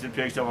 I posted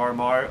pics of our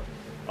Mario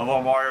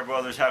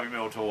Brothers Happy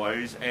Meal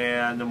toys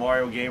and the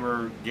Mario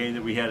Gamer game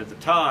that we had at the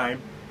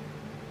time.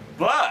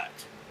 But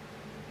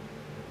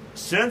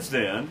since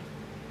then,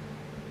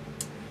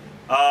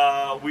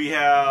 we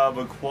have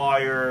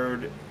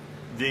acquired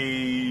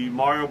the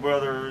Mario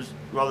Brothers,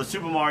 well, the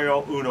Super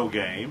Mario Uno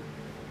game,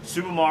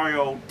 Super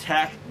Mario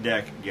Tac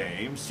Deck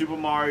game, Super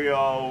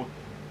Mario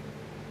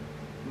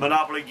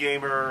Monopoly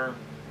Gamer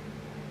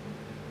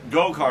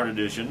Go-Kart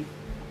Edition,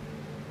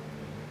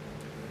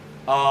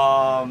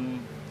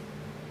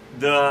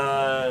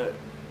 the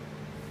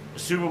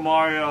Super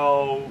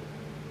Mario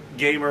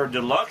Gamer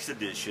Deluxe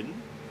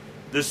Edition,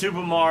 the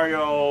Super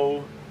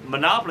Mario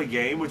Monopoly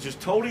game, which is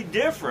totally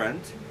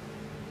different.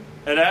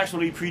 It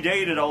actually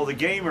predated all the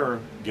gamer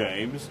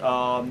games.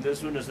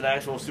 This one is an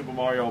actual Super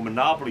Mario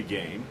Monopoly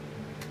game,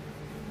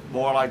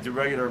 more like the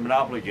regular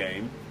Monopoly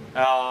game.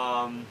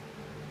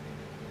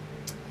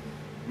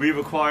 We've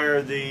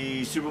acquired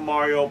the Super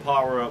Mario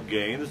Power Up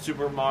game, the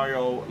Super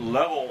Mario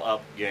Level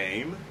Up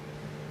game.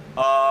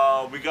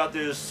 We got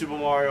this Super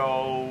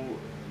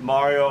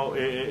Mario,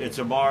 it's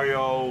a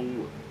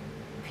Mario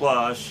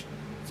plush.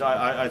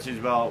 I'd say it's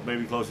about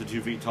maybe close to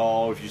 2 feet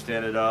tall if you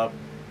stand it up.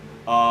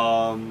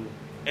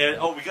 And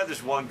oh, we got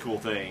this one cool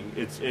thing.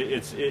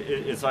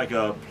 It's like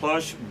a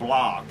plush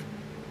block.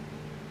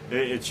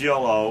 It's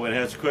yellow and it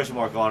has a question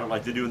mark on it,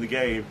 like they do in the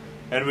game.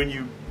 And when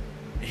you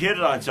hit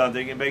it on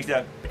something, it makes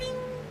that ba-ding,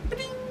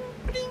 ba-ding,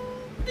 ba-ding,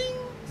 ba-ding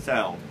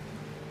sound.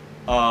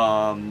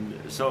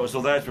 So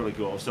that's really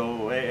cool.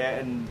 So,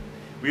 and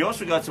we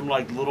also got some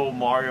like little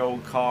Mario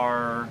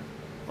Kart,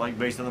 like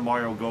based on the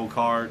Mario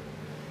Go-Kart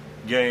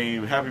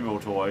game Happy Meal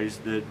toys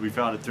that we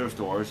found at thrift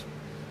stores.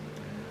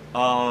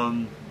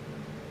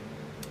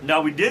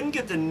 Now we didn't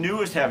get the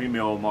newest Happy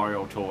Meal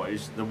Mario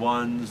toys, the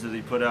ones that they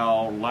put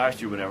out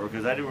last year, whenever,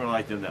 because I didn't really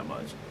like them that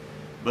much.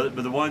 But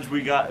the ones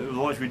we got, the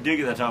ones we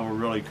did at that time were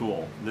really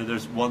cool.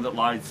 There's one that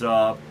lights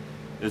up.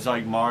 It's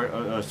like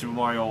Super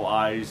Mario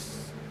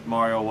Ice,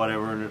 Mario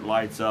whatever, and it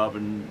lights up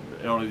and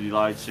LED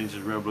lights changes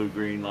red, blue,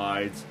 green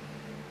lights.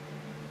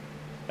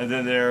 And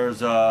then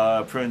there's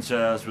a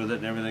Princess with it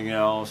and everything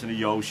else, and a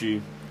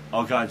Yoshi,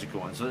 all kinds of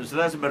cool ones. So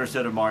that's a better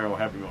set of Mario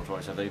Happy Meal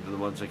toys, I think, than the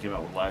ones they came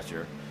out with last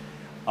year.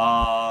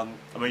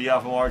 But yeah,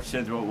 for March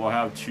 10th, we'll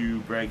have to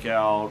break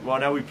out. Well,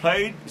 now we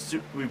played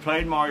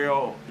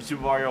Mario,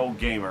 Super Mario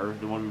Gamer,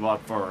 the one we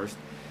bought first,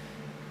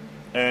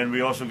 and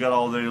we also got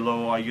all the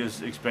little, I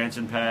guess,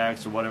 expansion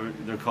packs or whatever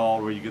they're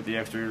called, where you get the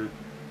extra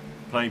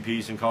playing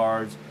piece and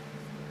cards.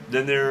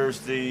 Then there's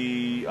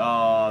the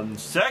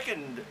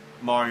second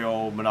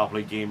Mario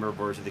Monopoly Gamer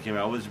version that came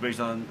out, which is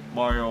based on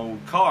Mario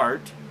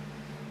Kart.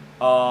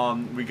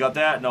 We got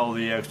that and all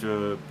the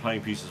extra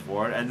playing pieces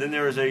for it. And then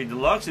there is a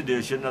deluxe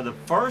edition of the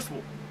first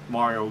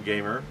Mario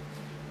Gamer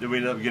that we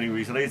ended up getting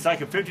recently. It's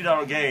like a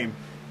 $50 game.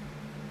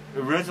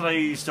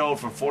 Originally sold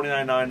for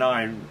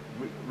 $49.99.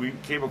 We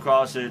came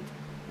across it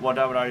one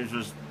time when I was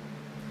just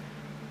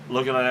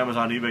looking on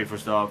Amazon, eBay for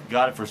stuff.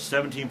 Got it for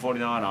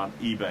 $17.49 on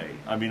eBay.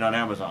 I mean on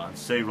Amazon.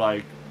 Saved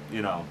like,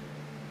 you know,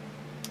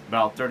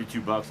 about 32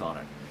 bucks on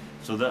it.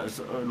 So that's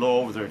a little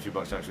over 32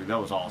 bucks actually.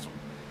 That was awesome.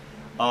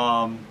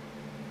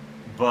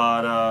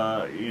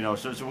 You know,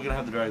 so we're going to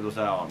have to drag those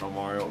out. No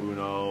Mario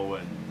Uno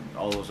and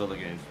all those other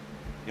games.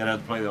 You're going to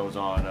have to play those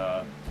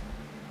on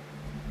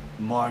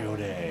Mario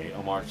Day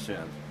on March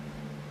 10th.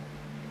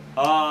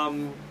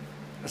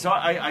 So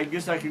I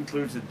guess that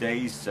concludes the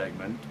day's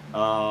segment.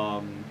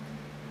 A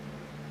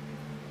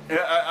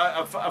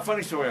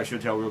funny story I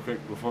should tell real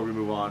quick before we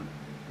move on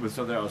with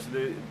something else.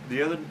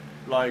 The other,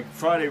 like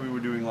Friday, we were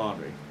doing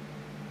laundry.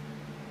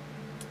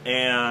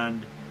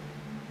 And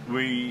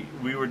we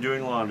were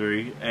doing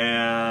laundry,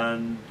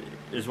 and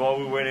it's while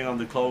we were waiting on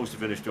the clothes to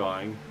finish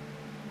drying.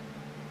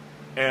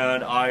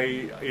 And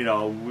you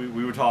know,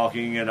 we were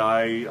talking, and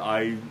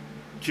I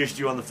kissed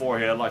you on the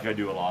forehead like I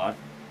do a lot.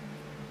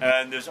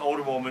 And this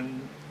older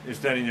woman is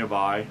standing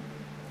nearby,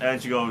 and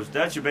she goes,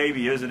 "That's your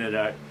baby, isn't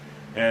it?"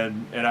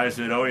 And I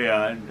said, "Oh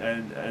yeah."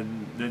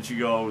 And then she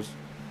goes,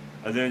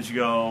 I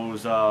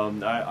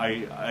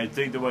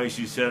think the way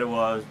she said it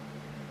was,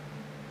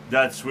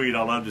 "That's sweet.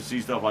 I love to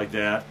see stuff like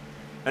that."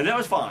 And that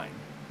was fine.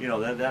 You know,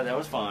 that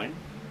was fine.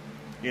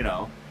 You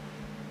know,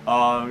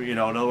 in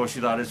other words, she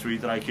thought it's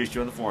sweet that I kissed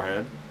you on the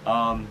forehead,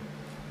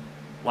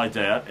 like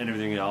that, and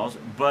everything else.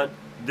 But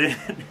then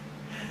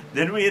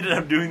then we ended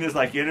up doing this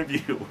like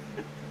interview.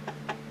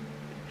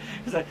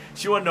 It's like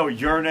she wanted to know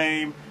your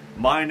name,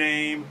 my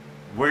name,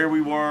 where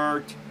we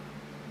worked,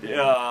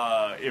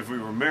 if we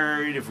were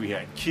married, if we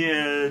had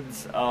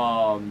kids,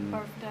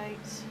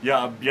 Birthdays.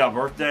 yeah,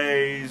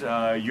 birthdays,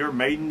 your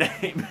maiden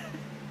name.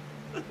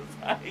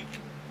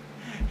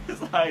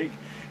 It's like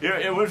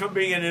it went from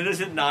being an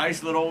innocent,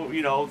 nice little,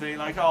 thing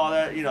like, oh,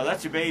 that,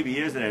 that's your baby,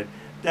 isn't it?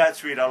 That's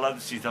sweet. I love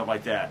to see stuff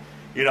like that.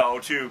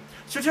 To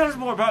so tell us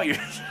more about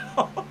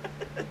yourself.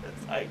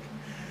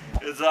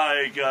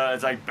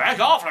 It's like back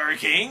off, Larry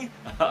King.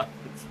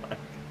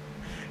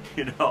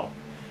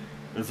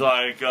 It's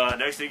like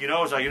next thing you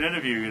know, it's like an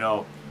interview.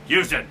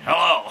 Houston,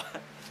 hello.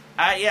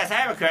 Yes, I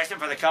have a question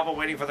for the couple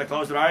waiting for the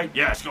close tonight.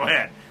 Yes, go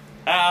ahead.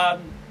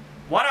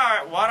 What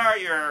are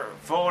your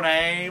full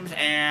names,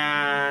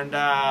 and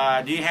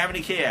do you have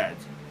any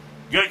kids?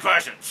 Good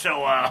question.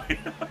 So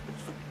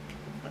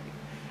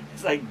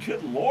it's like,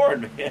 good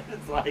Lord, man.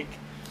 It's like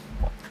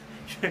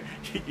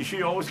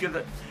you always get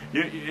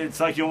it's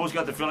like you almost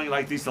got the feeling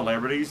like these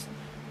celebrities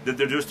that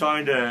they're just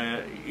trying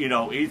to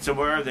eat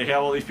somewhere. They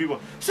have all these people.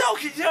 So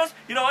can you tell us,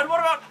 and what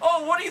about?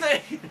 Oh, what do you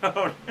think?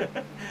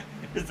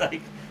 It's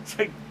like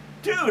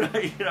dude,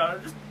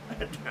 just,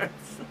 it's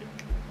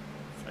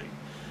like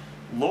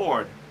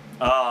Lord.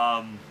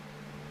 Not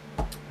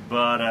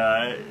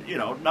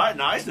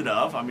nice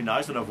enough. I mean,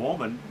 nice enough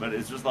woman, but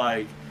it's just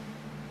like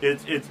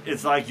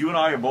it's like you and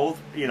I are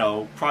both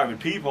private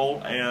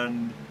people,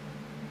 and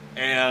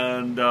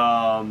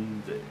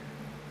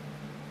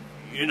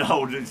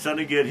to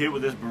suddenly get hit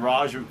with this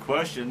barrage of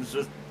questions,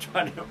 just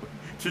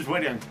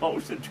waiting on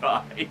close and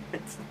dry.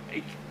 It's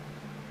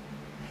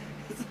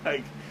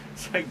like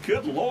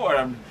good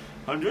Lord,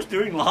 I'm just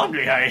doing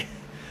laundry. I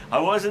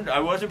wasn't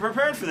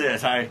prepared for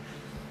this.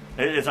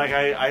 It's like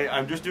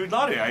I'm just doing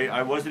laundry.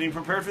 I wasn't even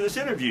prepared for this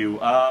interview.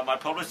 My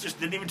publicist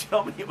didn't even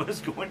tell me it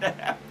was going to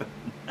happen.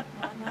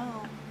 I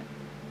know.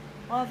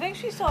 Well, I think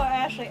she started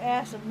actually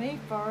asking me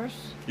first.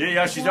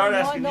 Yeah. She started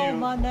asking know you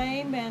my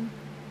name and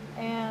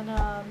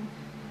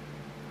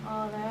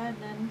all that,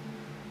 and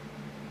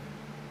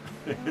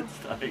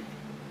it's like.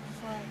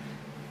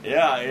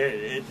 Yeah,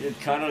 it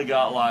kind of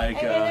got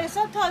like. And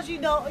sometimes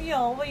when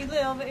you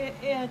live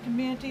in a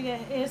community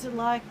that isn't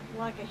like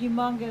a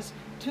humongous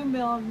 2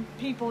 million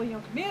people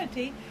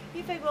community,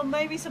 you think, well,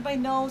 maybe somebody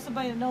knows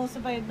somebody that knows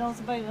somebody that knows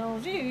somebody that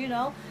knows you,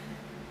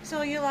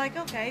 So you're like,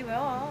 okay,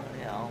 well,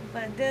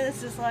 but then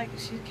it's just like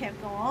she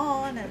kept going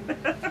on, and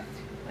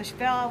when she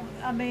felt,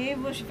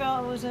 even when she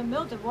felt it was in the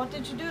military, what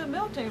did you do in the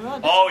military? Well,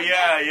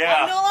 yeah.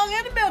 I'm no longer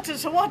in the military,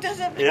 so what does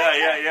it mean?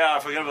 Yeah, I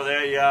forgot about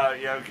that.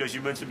 Yeah, because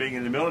you mentioned being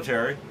in the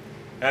military.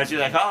 And she's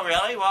like, oh,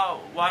 really?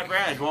 Well, what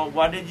branch? Well,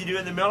 what did you do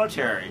in the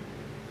military?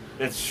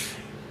 It's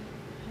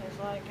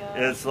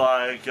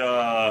like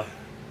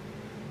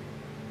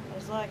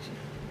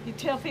you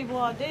tell people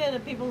what I did,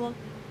 and people look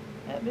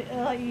at me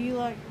like you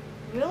like,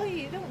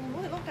 really? You don't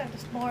really look like you're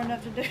smart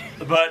enough to do it.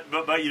 But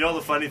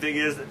the funny thing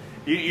is,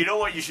 you know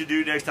what you should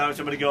do next time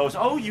somebody goes,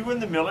 oh, you were in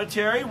the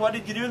military? What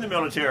did you do in the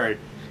military?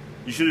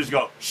 You should just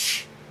go,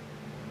 shh,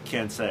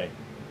 can't say.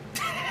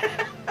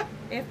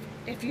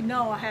 If you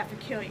know, I have to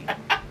kill you.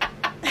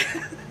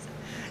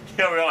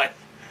 Yeah, really.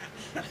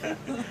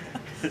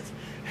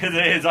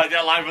 It's like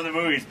that line from the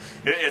movies.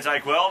 It's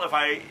like, well, if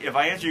I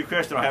answer your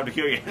question, I'll have to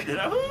kill you.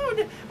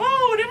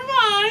 Oh, never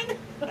mind.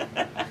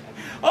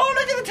 Oh,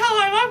 look at the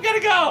time. I've got to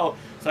go.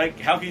 It's like,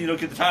 how can you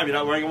look at the time? You're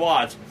not wearing a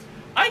watch.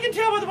 I can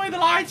tell by the way the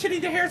light's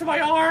hitting the hairs of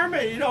my arm.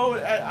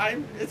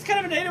 It's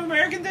kind of a Native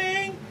American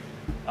thing.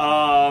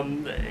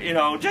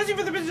 Judging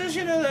from the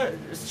position of the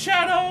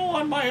shadow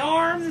on my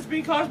arm that's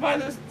being caused by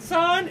the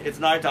sun, it's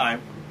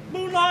nighttime.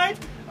 Moonlight.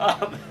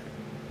 So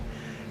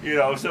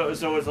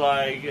it's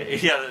like,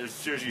 yeah,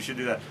 seriously, you should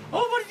do that. Oh,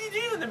 what did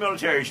you do in the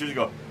military? You should just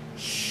go,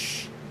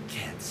 shh,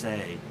 can't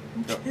say.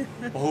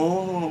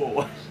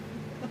 Oh.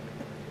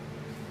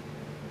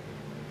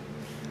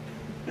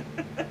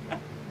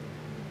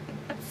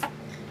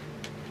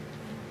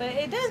 But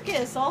it does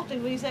get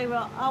insulting when you say,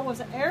 well, I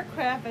was an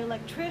aircraft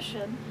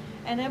electrician,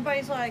 and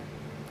everybody's like,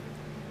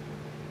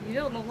 you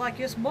don't look like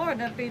you're smart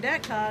enough to be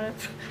that kind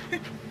of...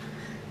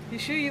 You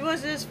sure you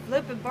wasn't just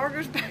flipping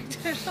burgers back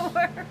there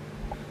somewhere?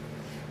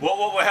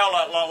 Well, hell,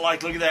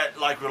 like look at that,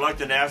 like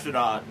Reluctant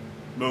Astronaut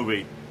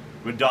movie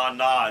with Don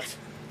Knotts.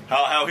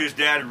 How his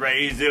dad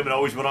raised him and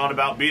always went on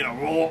about being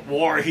a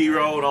war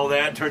hero and all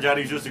that. Turns out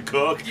he's just a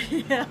cook.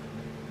 Yeah.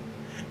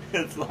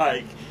 It's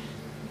like,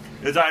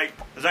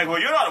 well,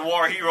 you're not a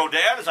war hero,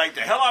 Dad. It's like,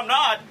 the hell I'm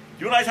not.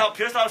 You realize how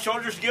pissed off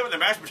soldiers get when the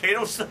mashed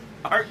potatoes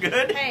aren't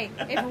good? Hey,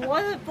 if it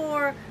wasn't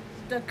for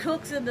the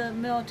cooks in the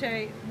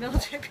military people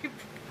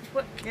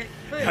wouldn't get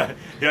food.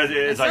 Yeah,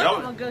 it's like, some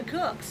of them are good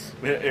cooks.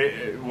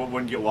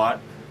 Wouldn't get what? I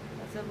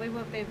said we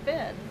wouldn't be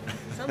fed.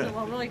 Some of them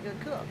are really good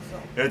cooks.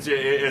 So.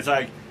 It's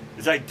like,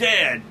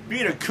 Dad,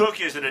 being a cook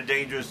isn't a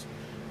dangerous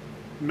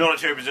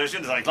military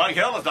position. It's like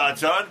hell it's not,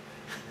 son.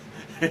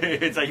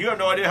 It's like, you have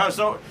no idea how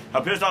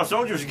pissed off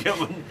soldiers get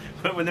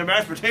when their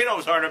mashed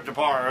potatoes aren't up to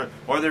par,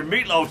 or their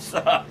meatloaf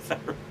sucks.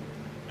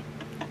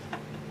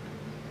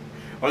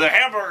 or the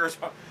hamburgers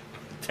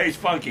taste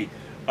funky.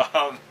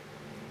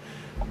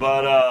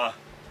 But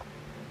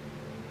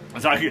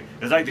it's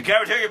like the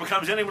cafeteria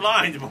becomes any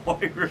lines,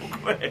 boy, real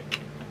quick.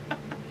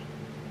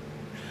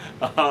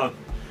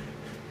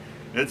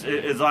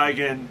 It's like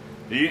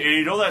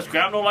you know that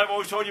scrambled I've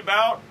always told you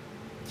about?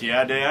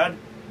 Yeah, Dad.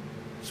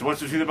 So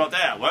what's the truth about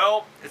that?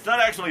 Well, it's not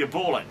actually a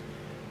bullet.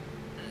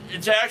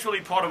 It's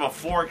actually part of a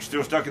fork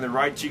still stuck in the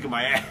right cheek of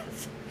my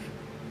ass.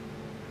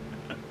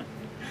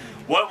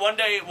 One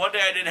day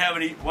I didn't have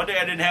any. One day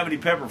I didn't have any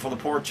pepper for the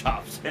pork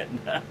chops.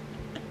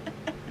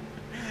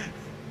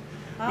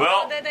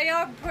 Well, they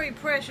are pretty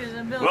precious.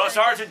 Well,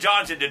 Sergeant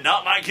Johnson did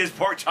not like his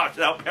pork chops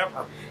without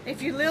pepper.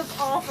 If you live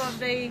off of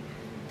the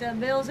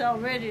meals that are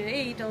ready to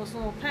eat, those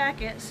little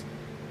packets,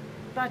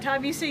 by the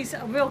time you see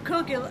a real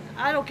cookie,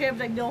 I don't care if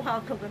they know how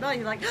to cook it or not,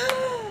 you're like,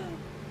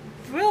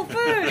 real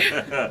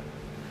food.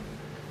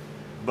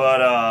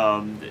 But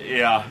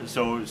yeah,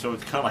 so it's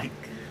kind of like,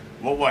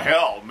 well,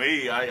 hell,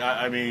 me.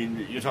 I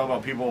mean, you're talking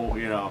about people,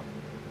 you know,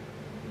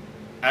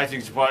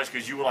 acting surprised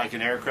because you were like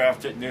an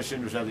aircraft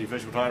technician. Was that the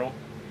official title?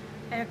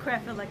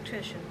 Aircraft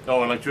electrician.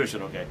 Oh,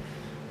 electrician. Okay.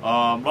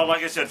 Well,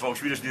 like I said,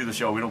 folks, we just do the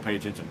show. We don't pay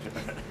attention.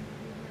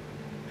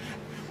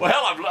 Well,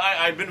 hell,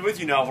 I've been with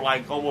you now for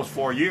like almost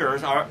 4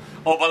 years. Oh,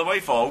 by the way,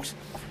 folks,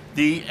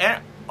 you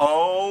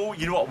know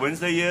what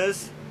Wednesday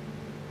is?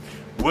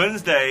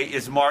 Wednesday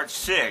is March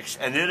 6th,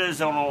 and it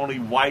is on only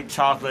white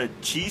chocolate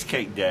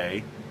cheesecake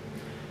day.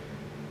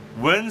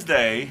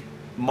 Wednesday,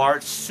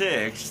 March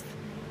 6th,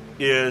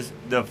 is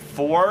the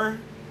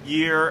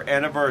 4-year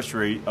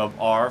anniversary of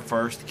our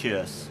first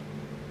kiss.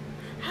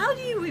 How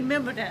do you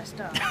remember that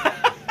stuff?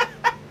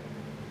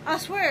 I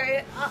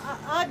swear,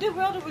 I do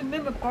well to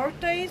remember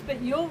birthdays,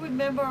 but you'll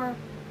remember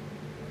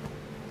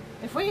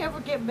if we ever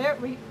get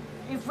married.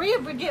 If we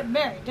ever get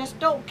married, just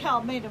don't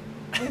count me to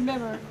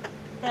remember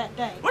that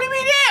day. What do you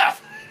mean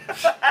if?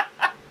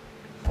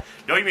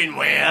 No, you mean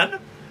when?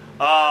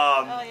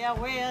 Oh yeah,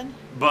 when?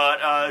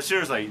 But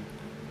seriously,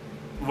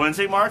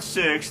 Wednesday, March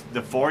 6th,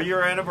 the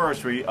 4-year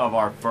anniversary of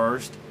our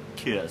first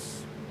kiss.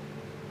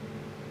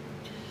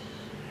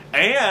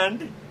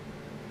 And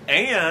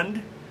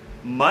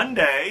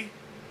Monday,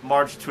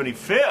 March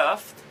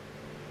 25th,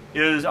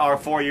 is our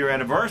 4-year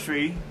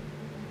anniversary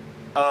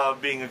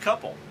of being a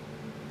couple.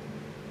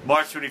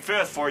 March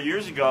 25th, 4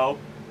 years ago,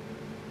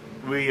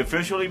 we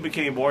officially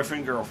became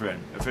boyfriend,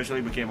 girlfriend. Officially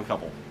became a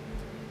couple.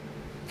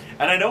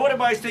 And I know what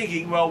everybody's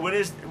thinking. Well, when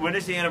is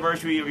the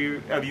anniversary of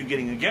you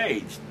getting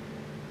engaged?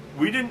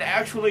 We didn't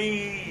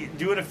actually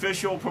do an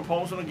official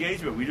proposal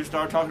engagement. We just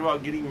started talking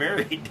about getting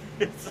married.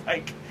 It's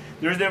like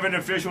there's never an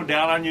official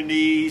down on your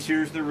knees.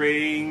 Here's the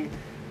ring.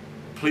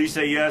 Please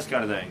say yes,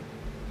 kind of thing.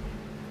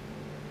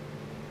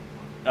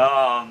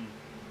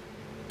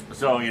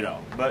 So you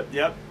know, but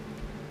yep.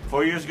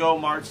 4 years ago,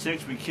 March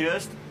 6th, we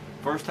kissed.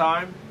 First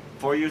time.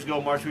 4 years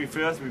ago, March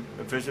 25th, we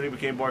officially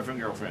became boyfriend,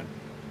 girlfriend.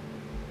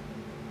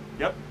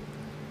 Yep.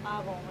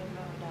 I won't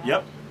remember that.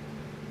 Yep.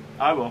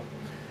 I will.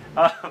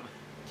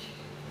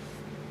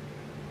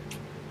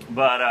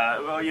 But,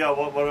 well, yeah,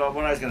 what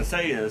I was going to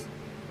say is,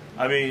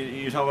 I mean,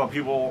 you talk about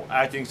people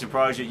acting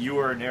surprised that you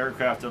were an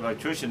aircraft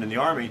electrician in the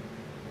Army.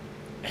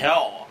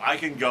 Hell, I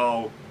can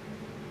turn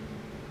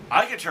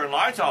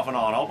lights off and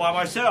on all by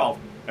myself.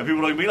 And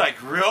people look at me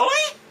like,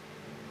 really?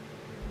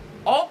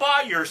 All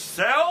by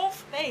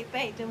yourself?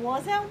 Babe, there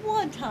was that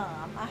one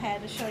time I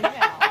had to show you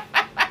how.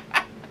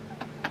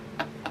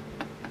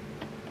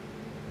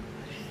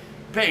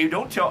 Babe,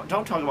 don't talk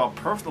about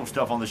personal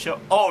stuff on the show.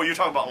 Oh, you're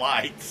talking about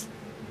lights.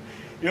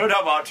 You're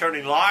talking about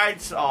turning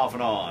lights off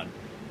and on.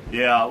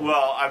 Yeah,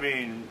 well, I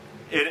mean,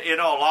 in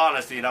all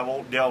honesty, and I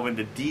won't delve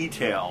into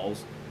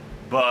details,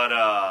 but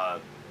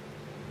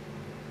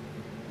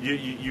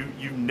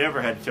you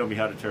never had to tell me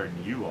how to turn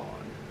you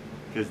on,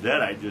 because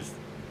then I just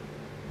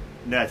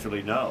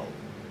naturally know.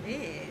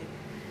 Ew.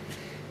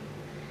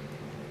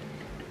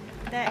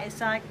 That is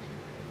like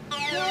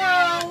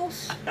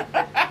gross.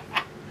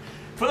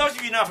 For those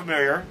of you not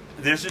familiar,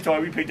 this is a toy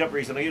we picked up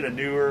recently at a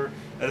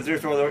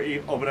thrift store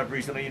that opened up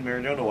recently in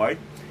Marion, Illinois.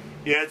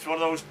 It's one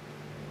of those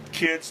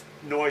kids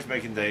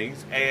noise-making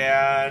things,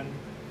 and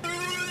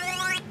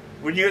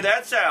when you hear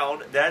that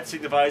sound, that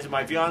signifies that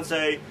my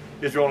fiance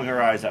is rolling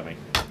her eyes at me.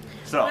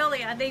 So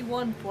really, I need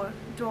one for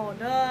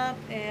drawing up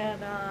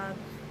and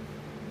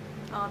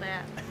all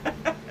that.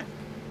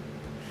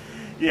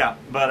 Yeah,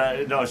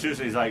 but no,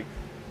 seriously, it's like,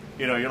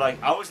 you know, you're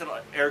like, I was an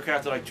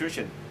aircraft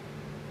electrician,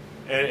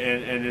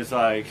 and it's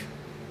like,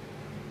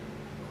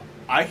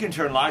 I can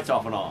turn lights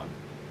off and on,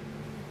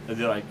 and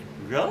they're like,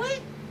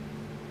 really?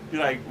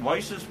 You're like, why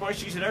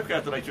she's an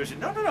aircraft electrician?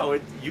 No,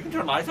 you can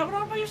turn lights off and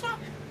on by yourself.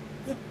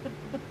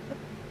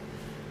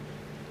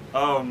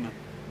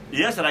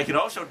 Yes, and I can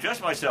also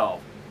dress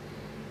myself.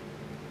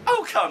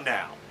 Oh, come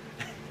now.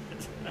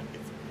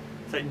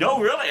 It's like, no,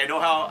 really, I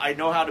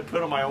know how to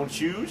put on my own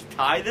shoes,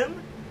 tie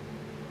them,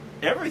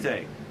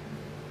 everything.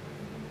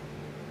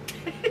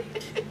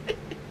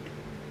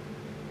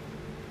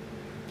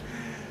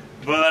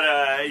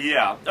 But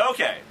yeah,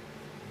 okay.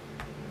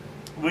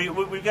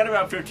 we've got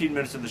about 15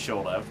 minutes of the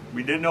show left.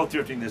 We didn't know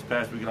thrifting this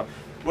past weekend.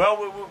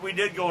 Well, we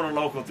did go in a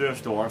local thrift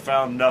store,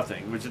 found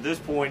nothing, which at this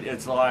point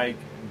it's like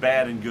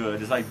bad and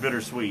good. It's like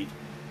bittersweet,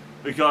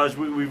 because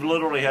we've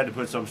literally had to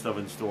put some stuff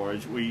in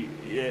storage. If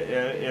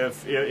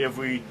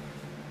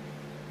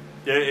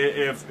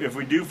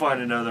we do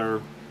find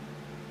another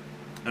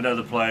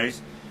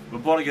place, we're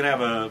probably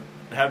gonna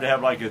have to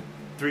have like a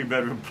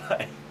 3-bedroom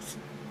place,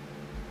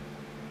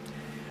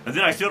 and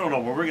then I still don't know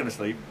where we're gonna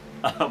sleep.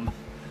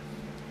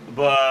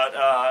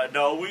 But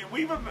no,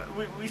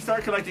 we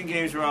started collecting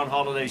games around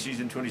holiday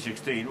season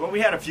 2016. Well,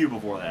 we had a few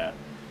before that.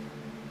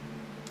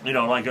 You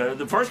know, like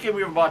the first game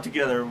we ever bought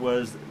together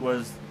was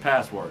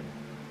Password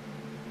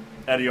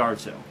at a yard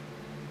sale,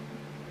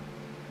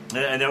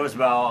 and that was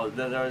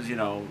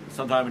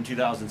sometime in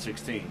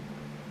 2016.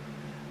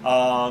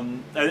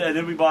 And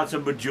then we bought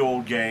some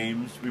Bejeweled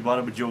games. We bought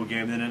a Bejeweled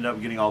game, and then ended up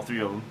getting all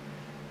 3 of them.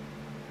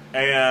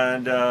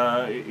 And,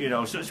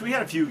 so we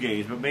had a few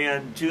games, but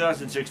man,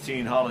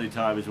 2016 holiday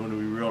time is when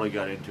we really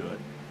got into it.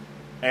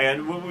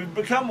 And we've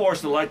become more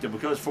selective,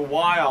 because for a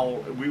while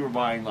we were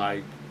buying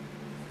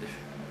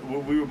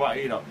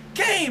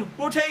game,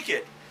 we'll take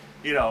it.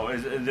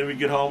 And then we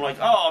get home like,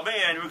 oh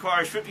man, it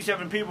requires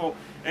 57 people,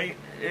 and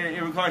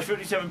it requires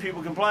 57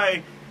 people can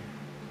play.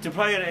 To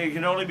play it, it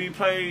can only be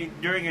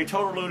played during a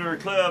total lunar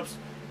eclipse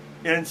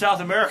in South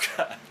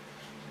America.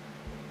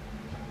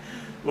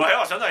 Well,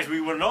 hell, sometimes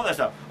we wouldn't know that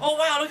stuff. Oh,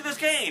 wow, look at this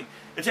game.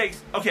 It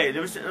takes, okay,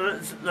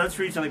 let's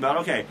read something about,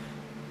 okay.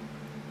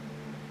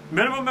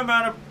 Minimum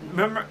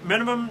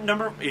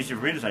number, easy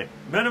for me to say,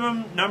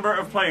 minimum number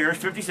of players,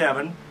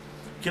 57,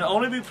 can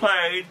only be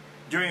played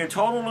during a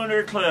total lunar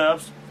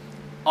eclipse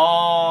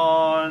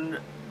on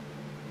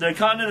the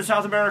continent of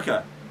South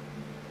America.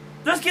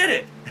 Let's get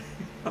it.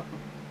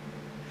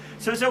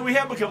 So we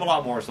have become a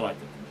lot more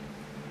selective.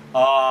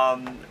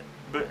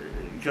 But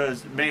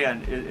because,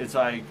 man, it's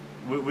like,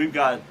 we've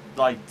got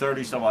like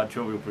 30 some odd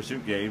Trivial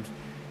Pursuit games,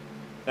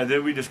 and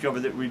then we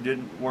discovered that we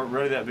weren't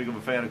really that big of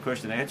a fan of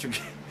question and answer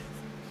games.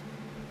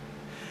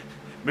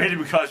 Mainly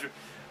because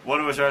one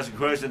of us asked a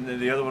question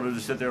and the other one would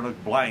just sit there and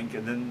look blank,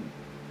 and then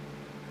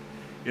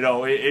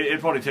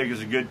it'd probably take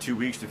us a good 2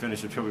 weeks to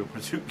finish a Trivial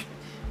Pursuit game.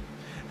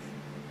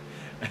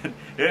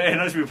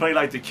 Unless we play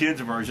like the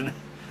kids version.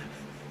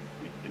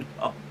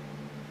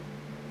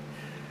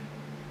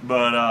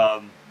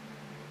 But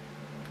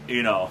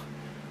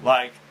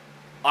like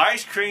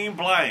ice cream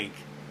blank.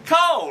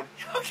 Cone!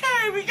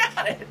 Okay, we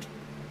got it.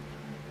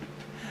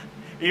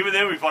 Even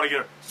then, we probably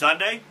get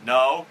Sunday?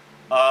 No.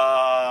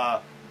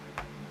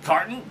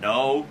 Carton?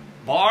 No.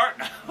 Bar?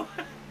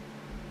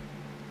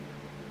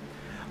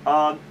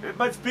 No.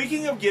 But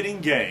speaking of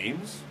getting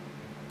games,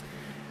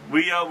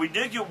 we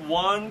did get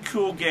one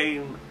cool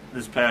game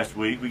this past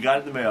week. We got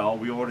it in the mail.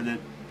 We ordered it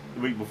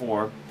the week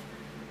before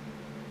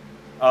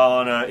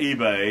on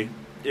eBay.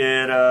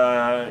 It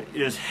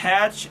is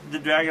Hatch the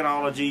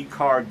Dragonology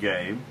card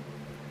game,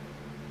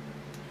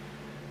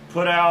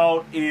 put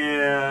out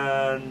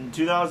in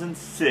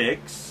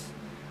 2006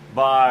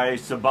 by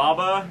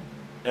Sababa,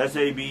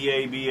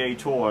 S-A-B-A-B-A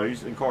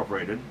Toys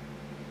Incorporated.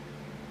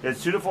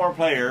 It's 2 to 4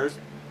 players,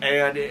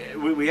 and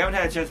we haven't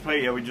had a chance to play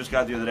it yet. We just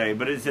got it the other day,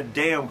 but it's a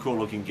damn cool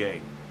looking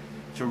game.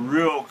 It's a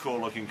real cool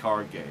looking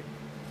card game,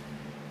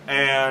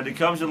 and it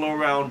comes in low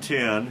round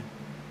 10.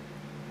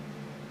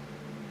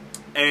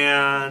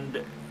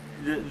 And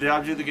the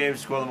object of the game is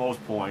to score the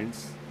most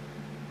points.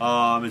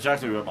 It's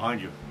actually right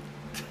behind you.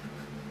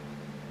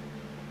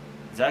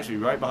 It's actually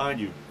right behind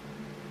you,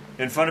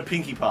 in front of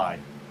Pinkie Pie.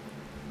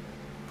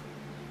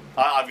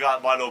 I've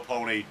got My Little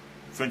Pony: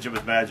 Friendship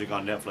is Magic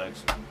on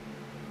Netflix.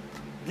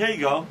 There you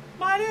go,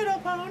 My Little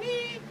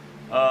Pony.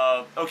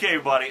 Okay,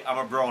 everybody, I'm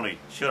a brony.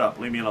 Shut up,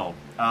 leave me alone.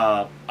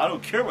 I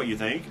don't care what you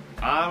think.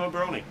 I'm a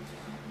brony.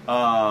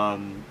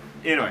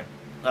 Anyway.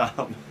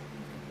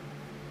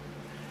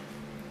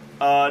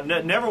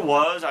 Never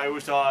was. I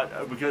always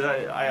thought, because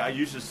I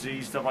used to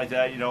see stuff like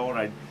that, and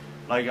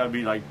I'd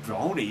be like,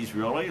 bronies,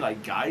 really?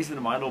 Like guys in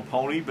a My Little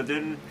Pony? But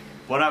then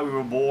one night we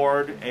were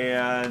bored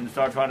and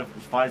started trying to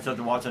find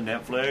something to watch on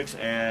Netflix,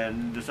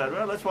 and decided,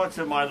 well, let's watch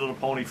the My Little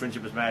Pony: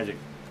 Friendship is Magic.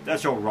 That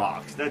show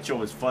rocks. That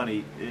show is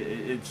funny.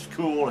 It's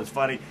cool. It's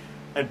funny.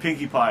 And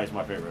Pinkie Pie is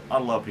my favorite. I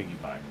love Pinkie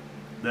Pie.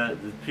 The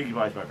Pinkie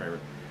Pie is my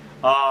favorite.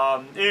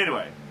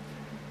 Anyway.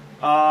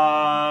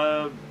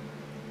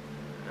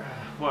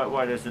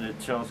 Why doesn't it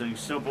tell something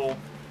simple?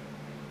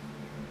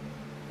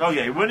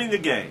 Okay, winning the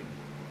game.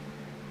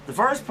 The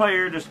first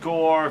player to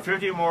score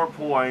 50 or more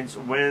points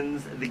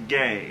wins the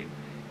game.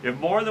 If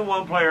more than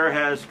one player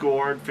has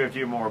scored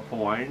 50 or more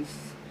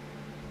points,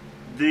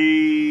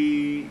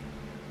 the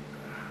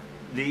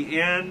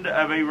end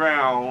of a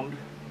round,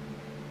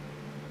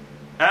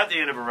 at the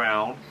end of a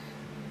round,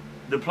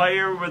 the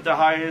player with the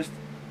highest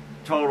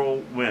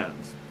total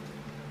wins.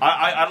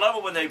 I love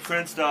it when they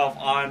print stuff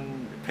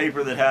on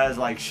paper that has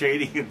like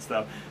shading and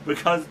stuff,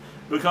 because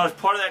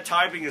part of that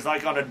typing is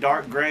like on a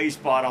dark gray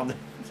spot on the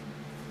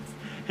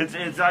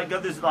it's like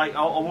got this like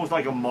almost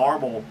like a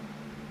marble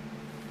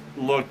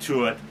look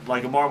to it,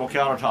 like a marble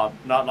countertop,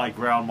 not like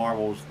ground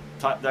marbles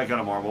that kind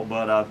of marble.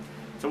 But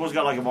someone's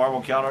got like a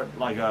marble counter,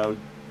 like a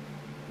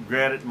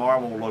granite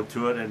marble look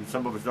to it, and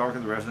some of it's darker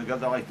than the rest. And they got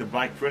that like the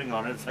black printing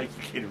on it. It's like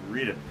you can't even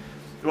read it.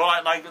 Well,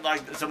 I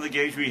like some of the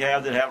games we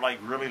have that have like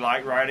really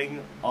light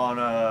writing on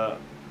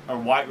or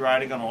white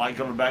writing on a light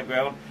colored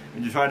background,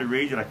 and you're trying to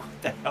read. You're like,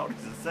 what the hell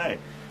does it say?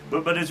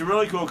 But it's a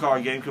really cool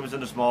card game. Comes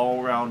in a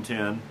small round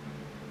tin.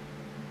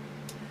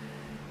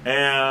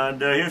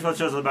 And here's what it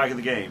says on the back of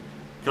the game.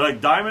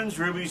 Collect diamonds,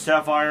 rubies,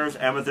 sapphires,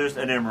 amethysts,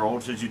 and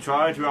emeralds as you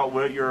try to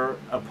outwit your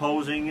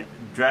opposing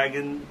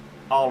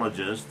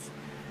dragonologists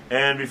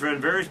and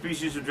befriend various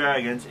species of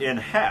dragons in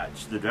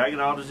Hatch, the Dragon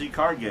Odyssey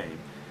card game.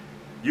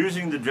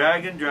 Using the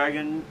dragon,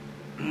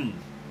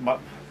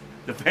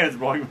 the fan's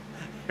blowing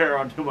hair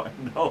onto my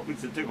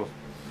nose, it tickles.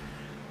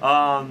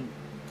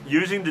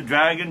 Using the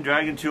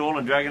dragon tool,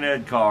 and dragon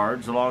head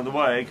cards along the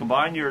way,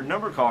 combine your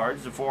number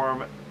cards to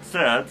form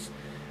sets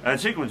and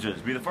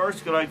sequences. Be the first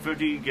to collect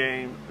 50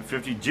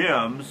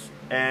 gems,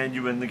 and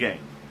you win the game.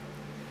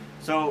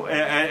 So,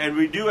 and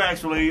we do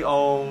actually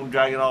own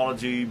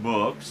Dragonology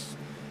books.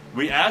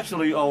 We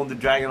actually own the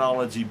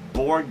Dragonology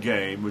board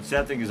game, which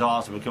that thing is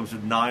awesome. It comes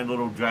with 9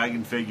 little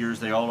dragon figures.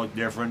 They all look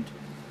different.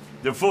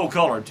 They're full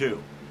color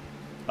too.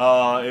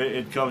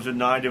 It comes with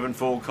 9 different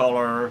full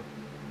color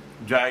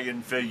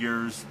dragon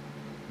figures,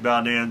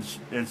 about an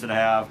inch and a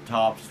half,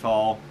 tops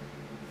tall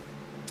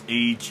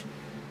each.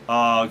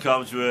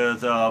 Comes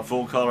with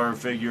full color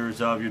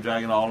figures of your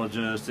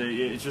Dragonologist.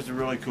 It's just a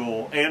really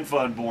cool and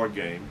fun board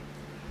game.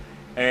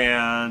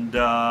 And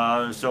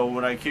so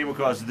when I came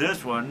across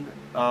this one,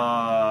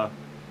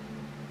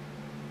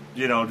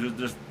 you know,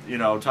 just you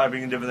know,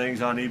 typing in different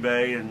things on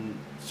eBay and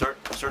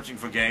searching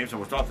for games,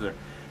 and we're talking there,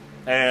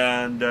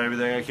 and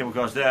everything, I came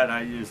across that, and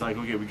I was like,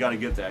 okay, we got to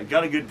get that.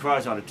 Got a good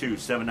price on it too,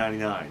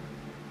 $7.99.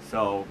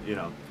 So you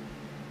know,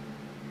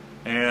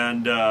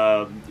 and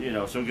you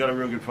know, so we got a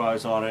real good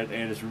price on it,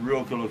 and it's a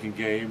real cool looking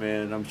game,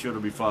 and I'm sure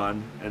it'll be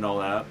fun and all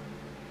that.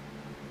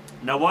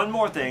 Now, one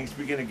more thing,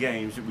 speaking of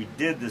games that we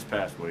did this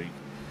past week,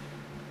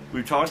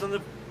 we talked on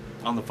the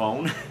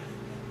phone,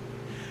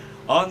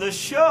 on the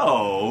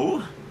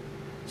show,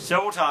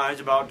 several times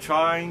about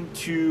trying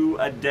to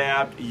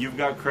adapt You've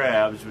Got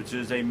Crabs, which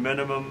is a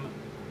minimum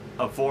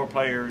of 4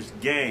 players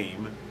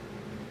game,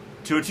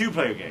 to a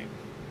 2-player game.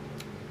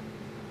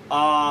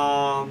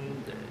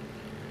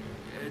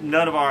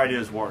 None of our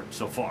ideas worked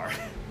so far.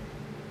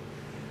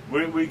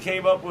 We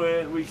came up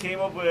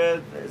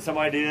with some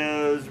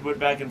ideas, went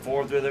back and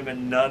forth with them,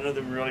 and none of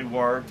them really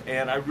worked.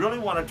 And I really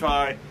want to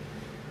try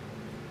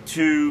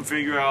to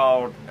figure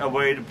out a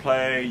way to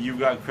play You've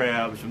Got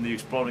Crabs from the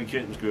Exploding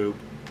Kittens group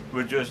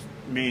with just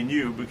me and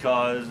you,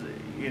 because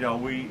you know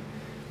we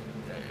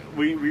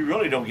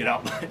really don't get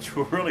out much.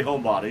 We're really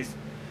homebodies,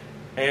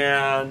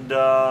 and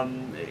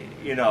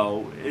you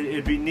know,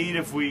 it'd be neat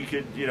if we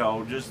could, you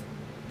know, just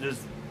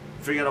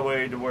figure out a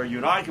way to where you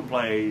and I can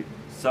play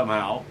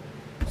somehow.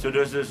 So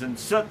this doesn't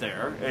sit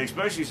there, and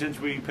especially since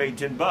we paid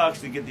 $10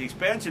 to get the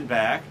expansion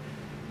pack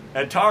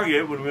at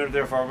Target when we went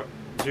there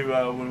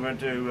when we went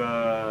to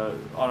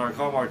on our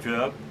Car-Mart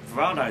trip for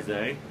Valentine's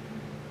Day.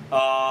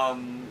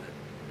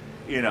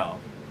 You know,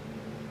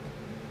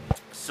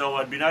 so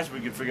it'd be nice if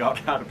we could figure out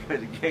how to play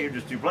the game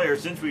just 2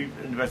 players, since we've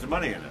invested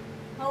money in it.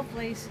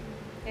 Hopefully,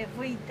 if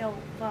we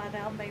don't find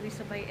out, maybe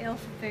somebody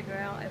else will figure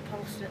out and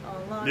post it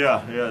online.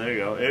 Yeah, there you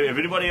go. If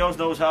anybody else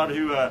knows how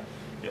to,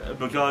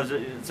 because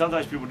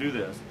sometimes people do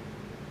this.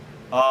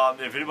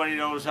 If anybody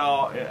knows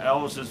how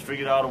else has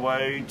figured out a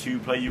way to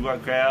play You've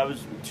Got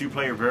Crabs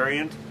 2-player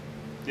variant,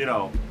 you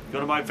know, go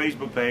to my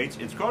Facebook page.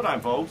 It's Crow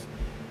Time, folks,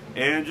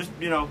 and just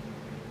you know,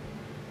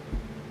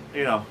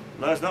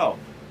 let us know,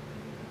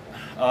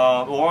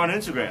 or on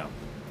Instagram,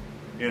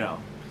 you know.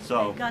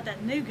 So they've got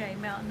that new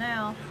game out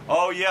now.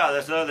 Oh yeah,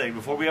 that's another thing.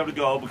 Before we have to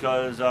go,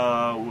 because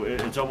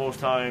it's almost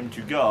time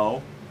to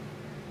go.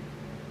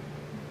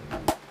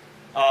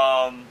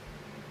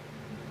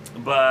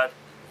 But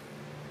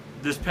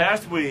this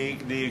past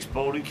week, the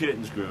Exploding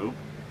Kittens group,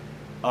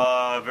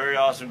 a very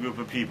awesome group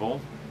of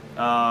people,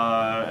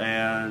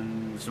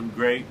 and some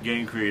great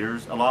game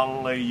creators. A lot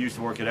of them used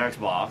to work at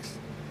Xbox,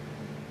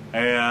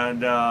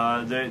 and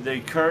they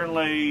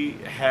currently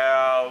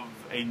have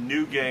a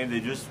new game. They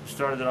just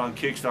started it on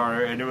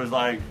Kickstarter, and it was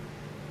like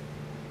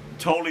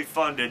totally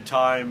funded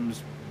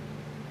times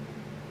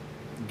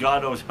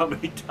God knows how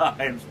many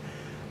times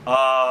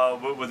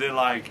within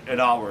like an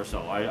hour or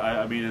so.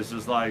 I mean, it's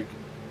just like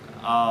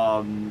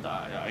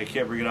I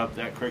can't bring it up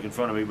that quick in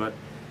front of me, but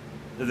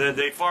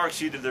they far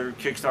exceeded their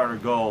Kickstarter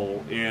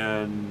goal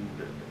in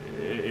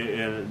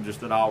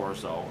just an hour or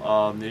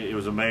so. It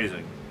was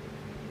amazing,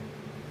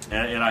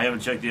 and I haven't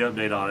checked the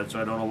update on it, so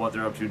I don't know what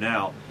they're up to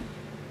now.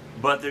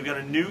 But they've got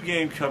a new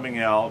game coming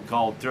out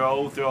called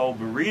Throw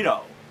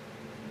Burrito,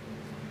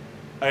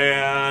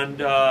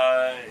 and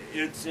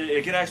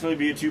it can actually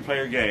be a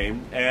 2-player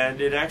game,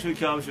 and it actually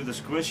comes with a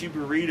squishy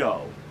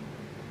burrito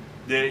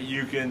that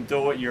you can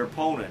throw at your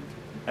opponent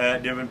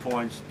at different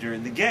points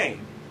during the game.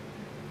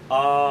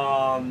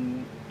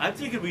 I'm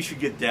thinking we should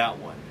get that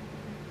one.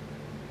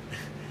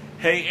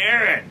 Hey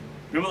Aaron,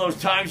 Remember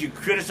those times you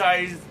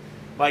criticized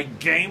my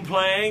game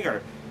playing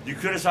or you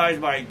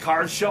criticized my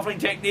card shuffling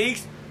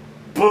techniques?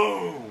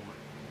 Boom!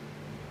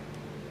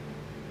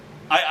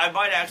 I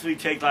might actually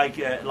take like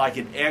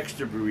an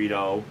extra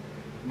burrito.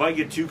 Might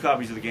get 2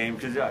 copies of the game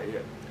because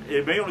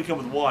it may only come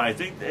with 1. I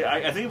think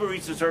if it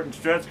reaches certain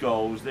stretch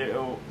goals,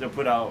 they'll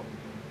put out.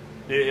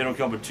 It'll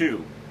come with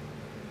 2.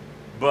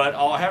 But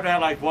I'll have to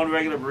have like 1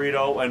 regular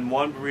burrito and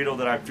 1 burrito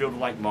that I filled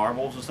with like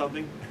marbles or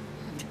something.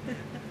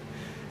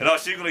 And I'll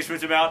secretly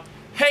switch them out.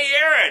 Hey,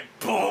 Aaron!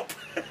 Boom!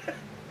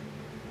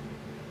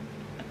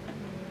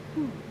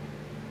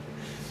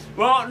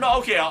 Well, no,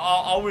 okay,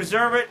 I'll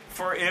reserve it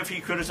for if he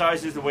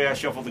criticizes the way I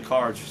shuffle the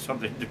cards or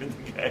something during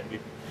the game.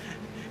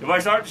 If I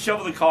start to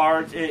shuffle the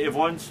cards, if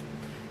once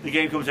the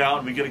game comes out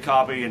and we get a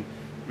copy and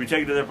we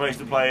take it to their place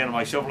to play and I'm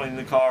like shuffling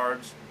the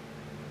cards,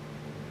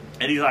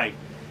 and he's like,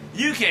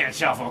 you can't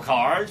shuffle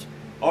cards,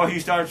 or he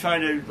starts trying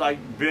to like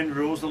bend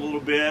rules a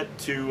little bit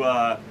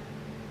to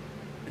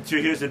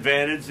his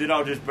advantage, then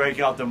I'll just break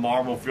out the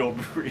marble-filled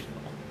burrito.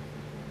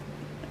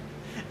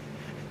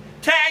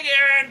 Tag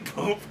Aaron!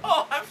 Boom!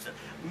 Oh,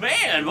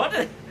 man, what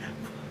the...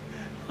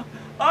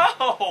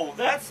 Oh,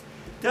 that's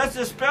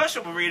a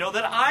special burrito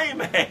that I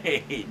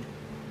made.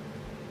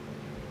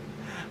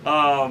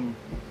 But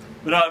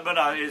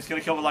it's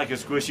gonna come with like a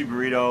squishy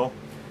burrito,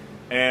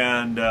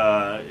 and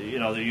you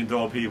know that you can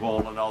throw at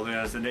people and all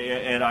this, and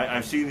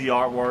I've seen the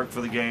artwork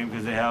for the game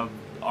because they have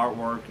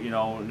artwork, you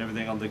know, and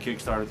everything on the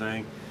Kickstarter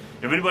thing.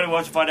 If anybody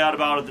wants to find out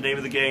about it, the name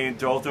of the game,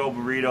 Throw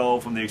Burrito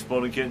from the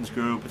Exploding Kittens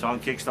group. It's on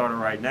Kickstarter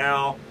right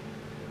now.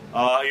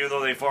 Even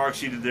though they far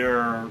exceeded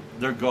their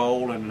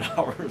goal in an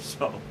hour or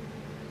so.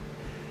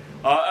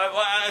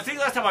 I think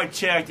last time I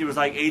checked, it was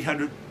like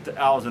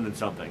 800,000 and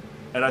something,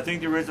 and I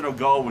think the original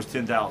goal was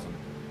 10,000.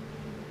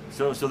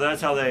 So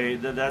that's how they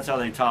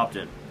topped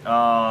it.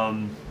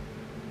 But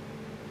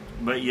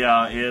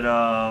yeah,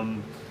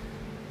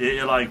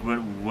 it like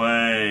went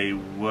way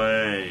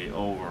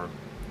over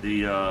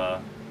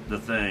the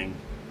thing,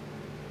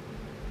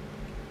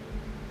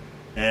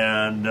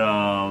 and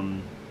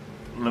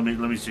let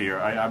me see here.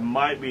 I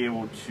might be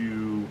able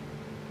to.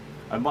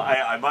 I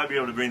might be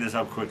able to bring this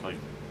up quickly.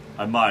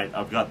 I might.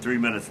 I've got 3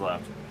 minutes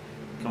left.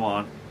 Come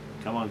on.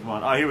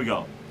 Oh, here we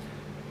go.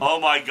 Oh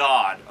my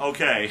God.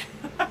 Okay.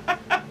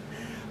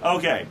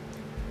 Okay.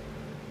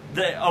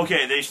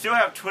 They still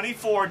have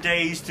 24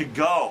 days to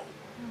go.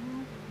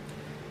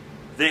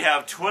 They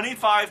have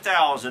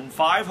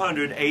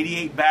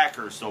 25,588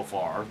 backers so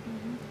far.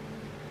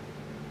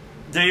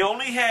 They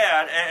only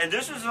had, and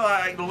this was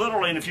like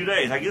literally in a few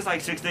days. I guess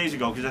like 6 days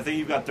ago, because I think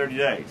you've got 30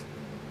 days.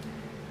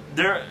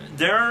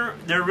 Their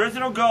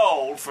original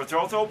goal for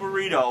Throw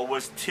Burrito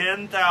was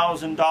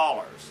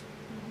 $10,000.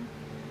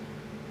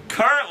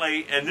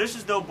 Currently, and this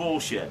is no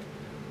bullshit,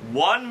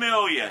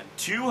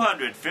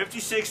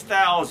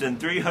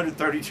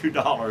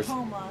 $1,256,332.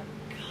 Oh my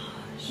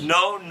gosh.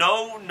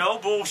 No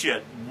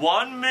bullshit.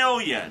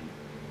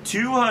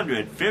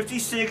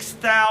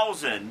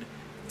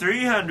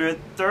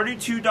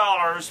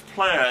 $1,256,332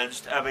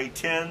 pledged of a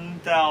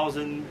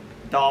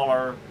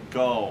 $10,000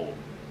 goal.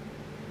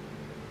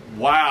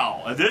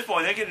 Wow. At this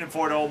point, they can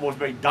afford to almost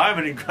make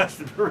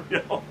diamond-encrusted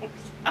burritos.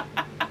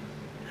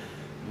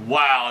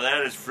 Wow,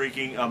 that is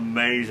freaking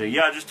amazing.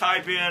 Yeah, just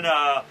type in,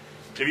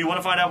 if you want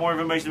to find out more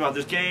information about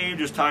this game,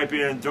 just type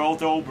in Throw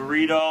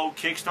Burrito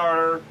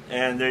Kickstarter,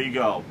 and there you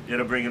go.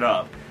 It'll bring it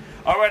up.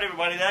 All right,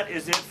 everybody, that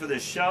is it for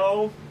this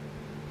show.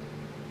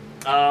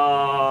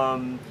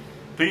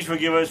 Please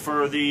forgive us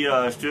for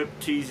the strip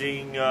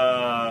teasing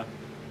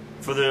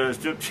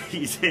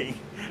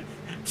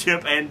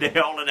Chip and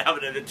Dale and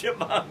having a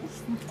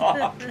chipmunks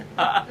talk.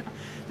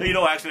 So, you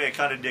know, actually, I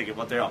kind of dig it,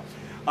 but they are.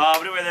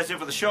 But anyway, that's it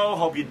for the show.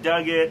 Hope you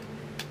dug it.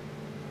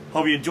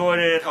 Hope you enjoyed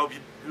it. Hope you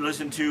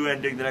listened to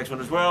and dig the next one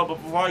as well.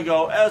 But before I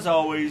go, as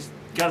always,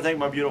 gotta thank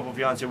my beautiful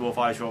fiance Wolf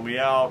Eyes for me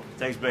out.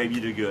 Thanks, babe.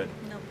 You did good.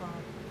 No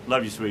problem.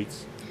 Love you,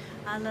 sweets.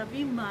 I love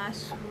you, my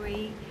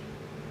sweet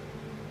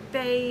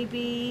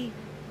baby,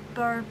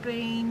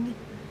 burping,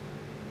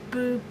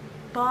 boo,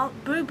 bop,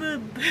 boo,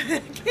 boo.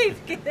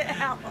 Keep get it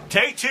out.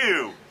 Take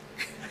 2.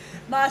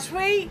 My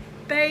sweet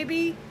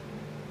baby,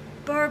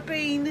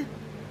 burping.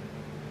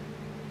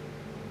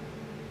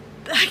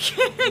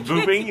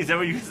 Booping? Is that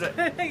what you said?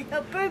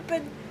 A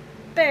booping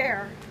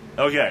bear.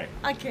 Okay.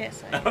 I can't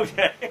say it.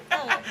 Okay.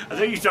 I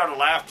think you started to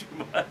laugh too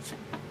much.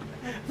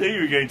 I think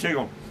you were getting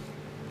tickled.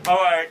 All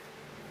right.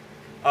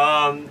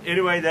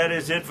 Anyway, that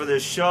is it for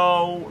this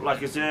show.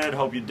 Like I said,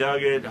 hope you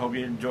dug it. Hope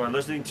you enjoyed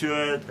listening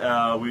to it.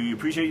 We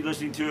appreciate you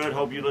listening to it.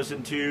 Hope you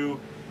listen to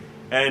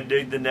and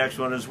dig the next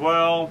one as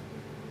well.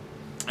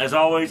 As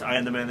always, I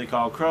am the man they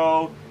call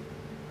Crow.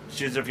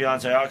 She's the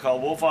fiance I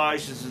call Wolf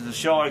Eyes. This is the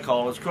show I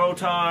call It's Crow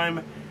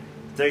Time.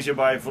 Thanks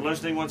everybody for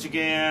listening once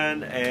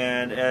again.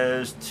 And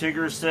as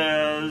Tigger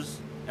says,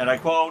 and I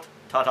quote,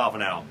 ta-ta for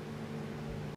now.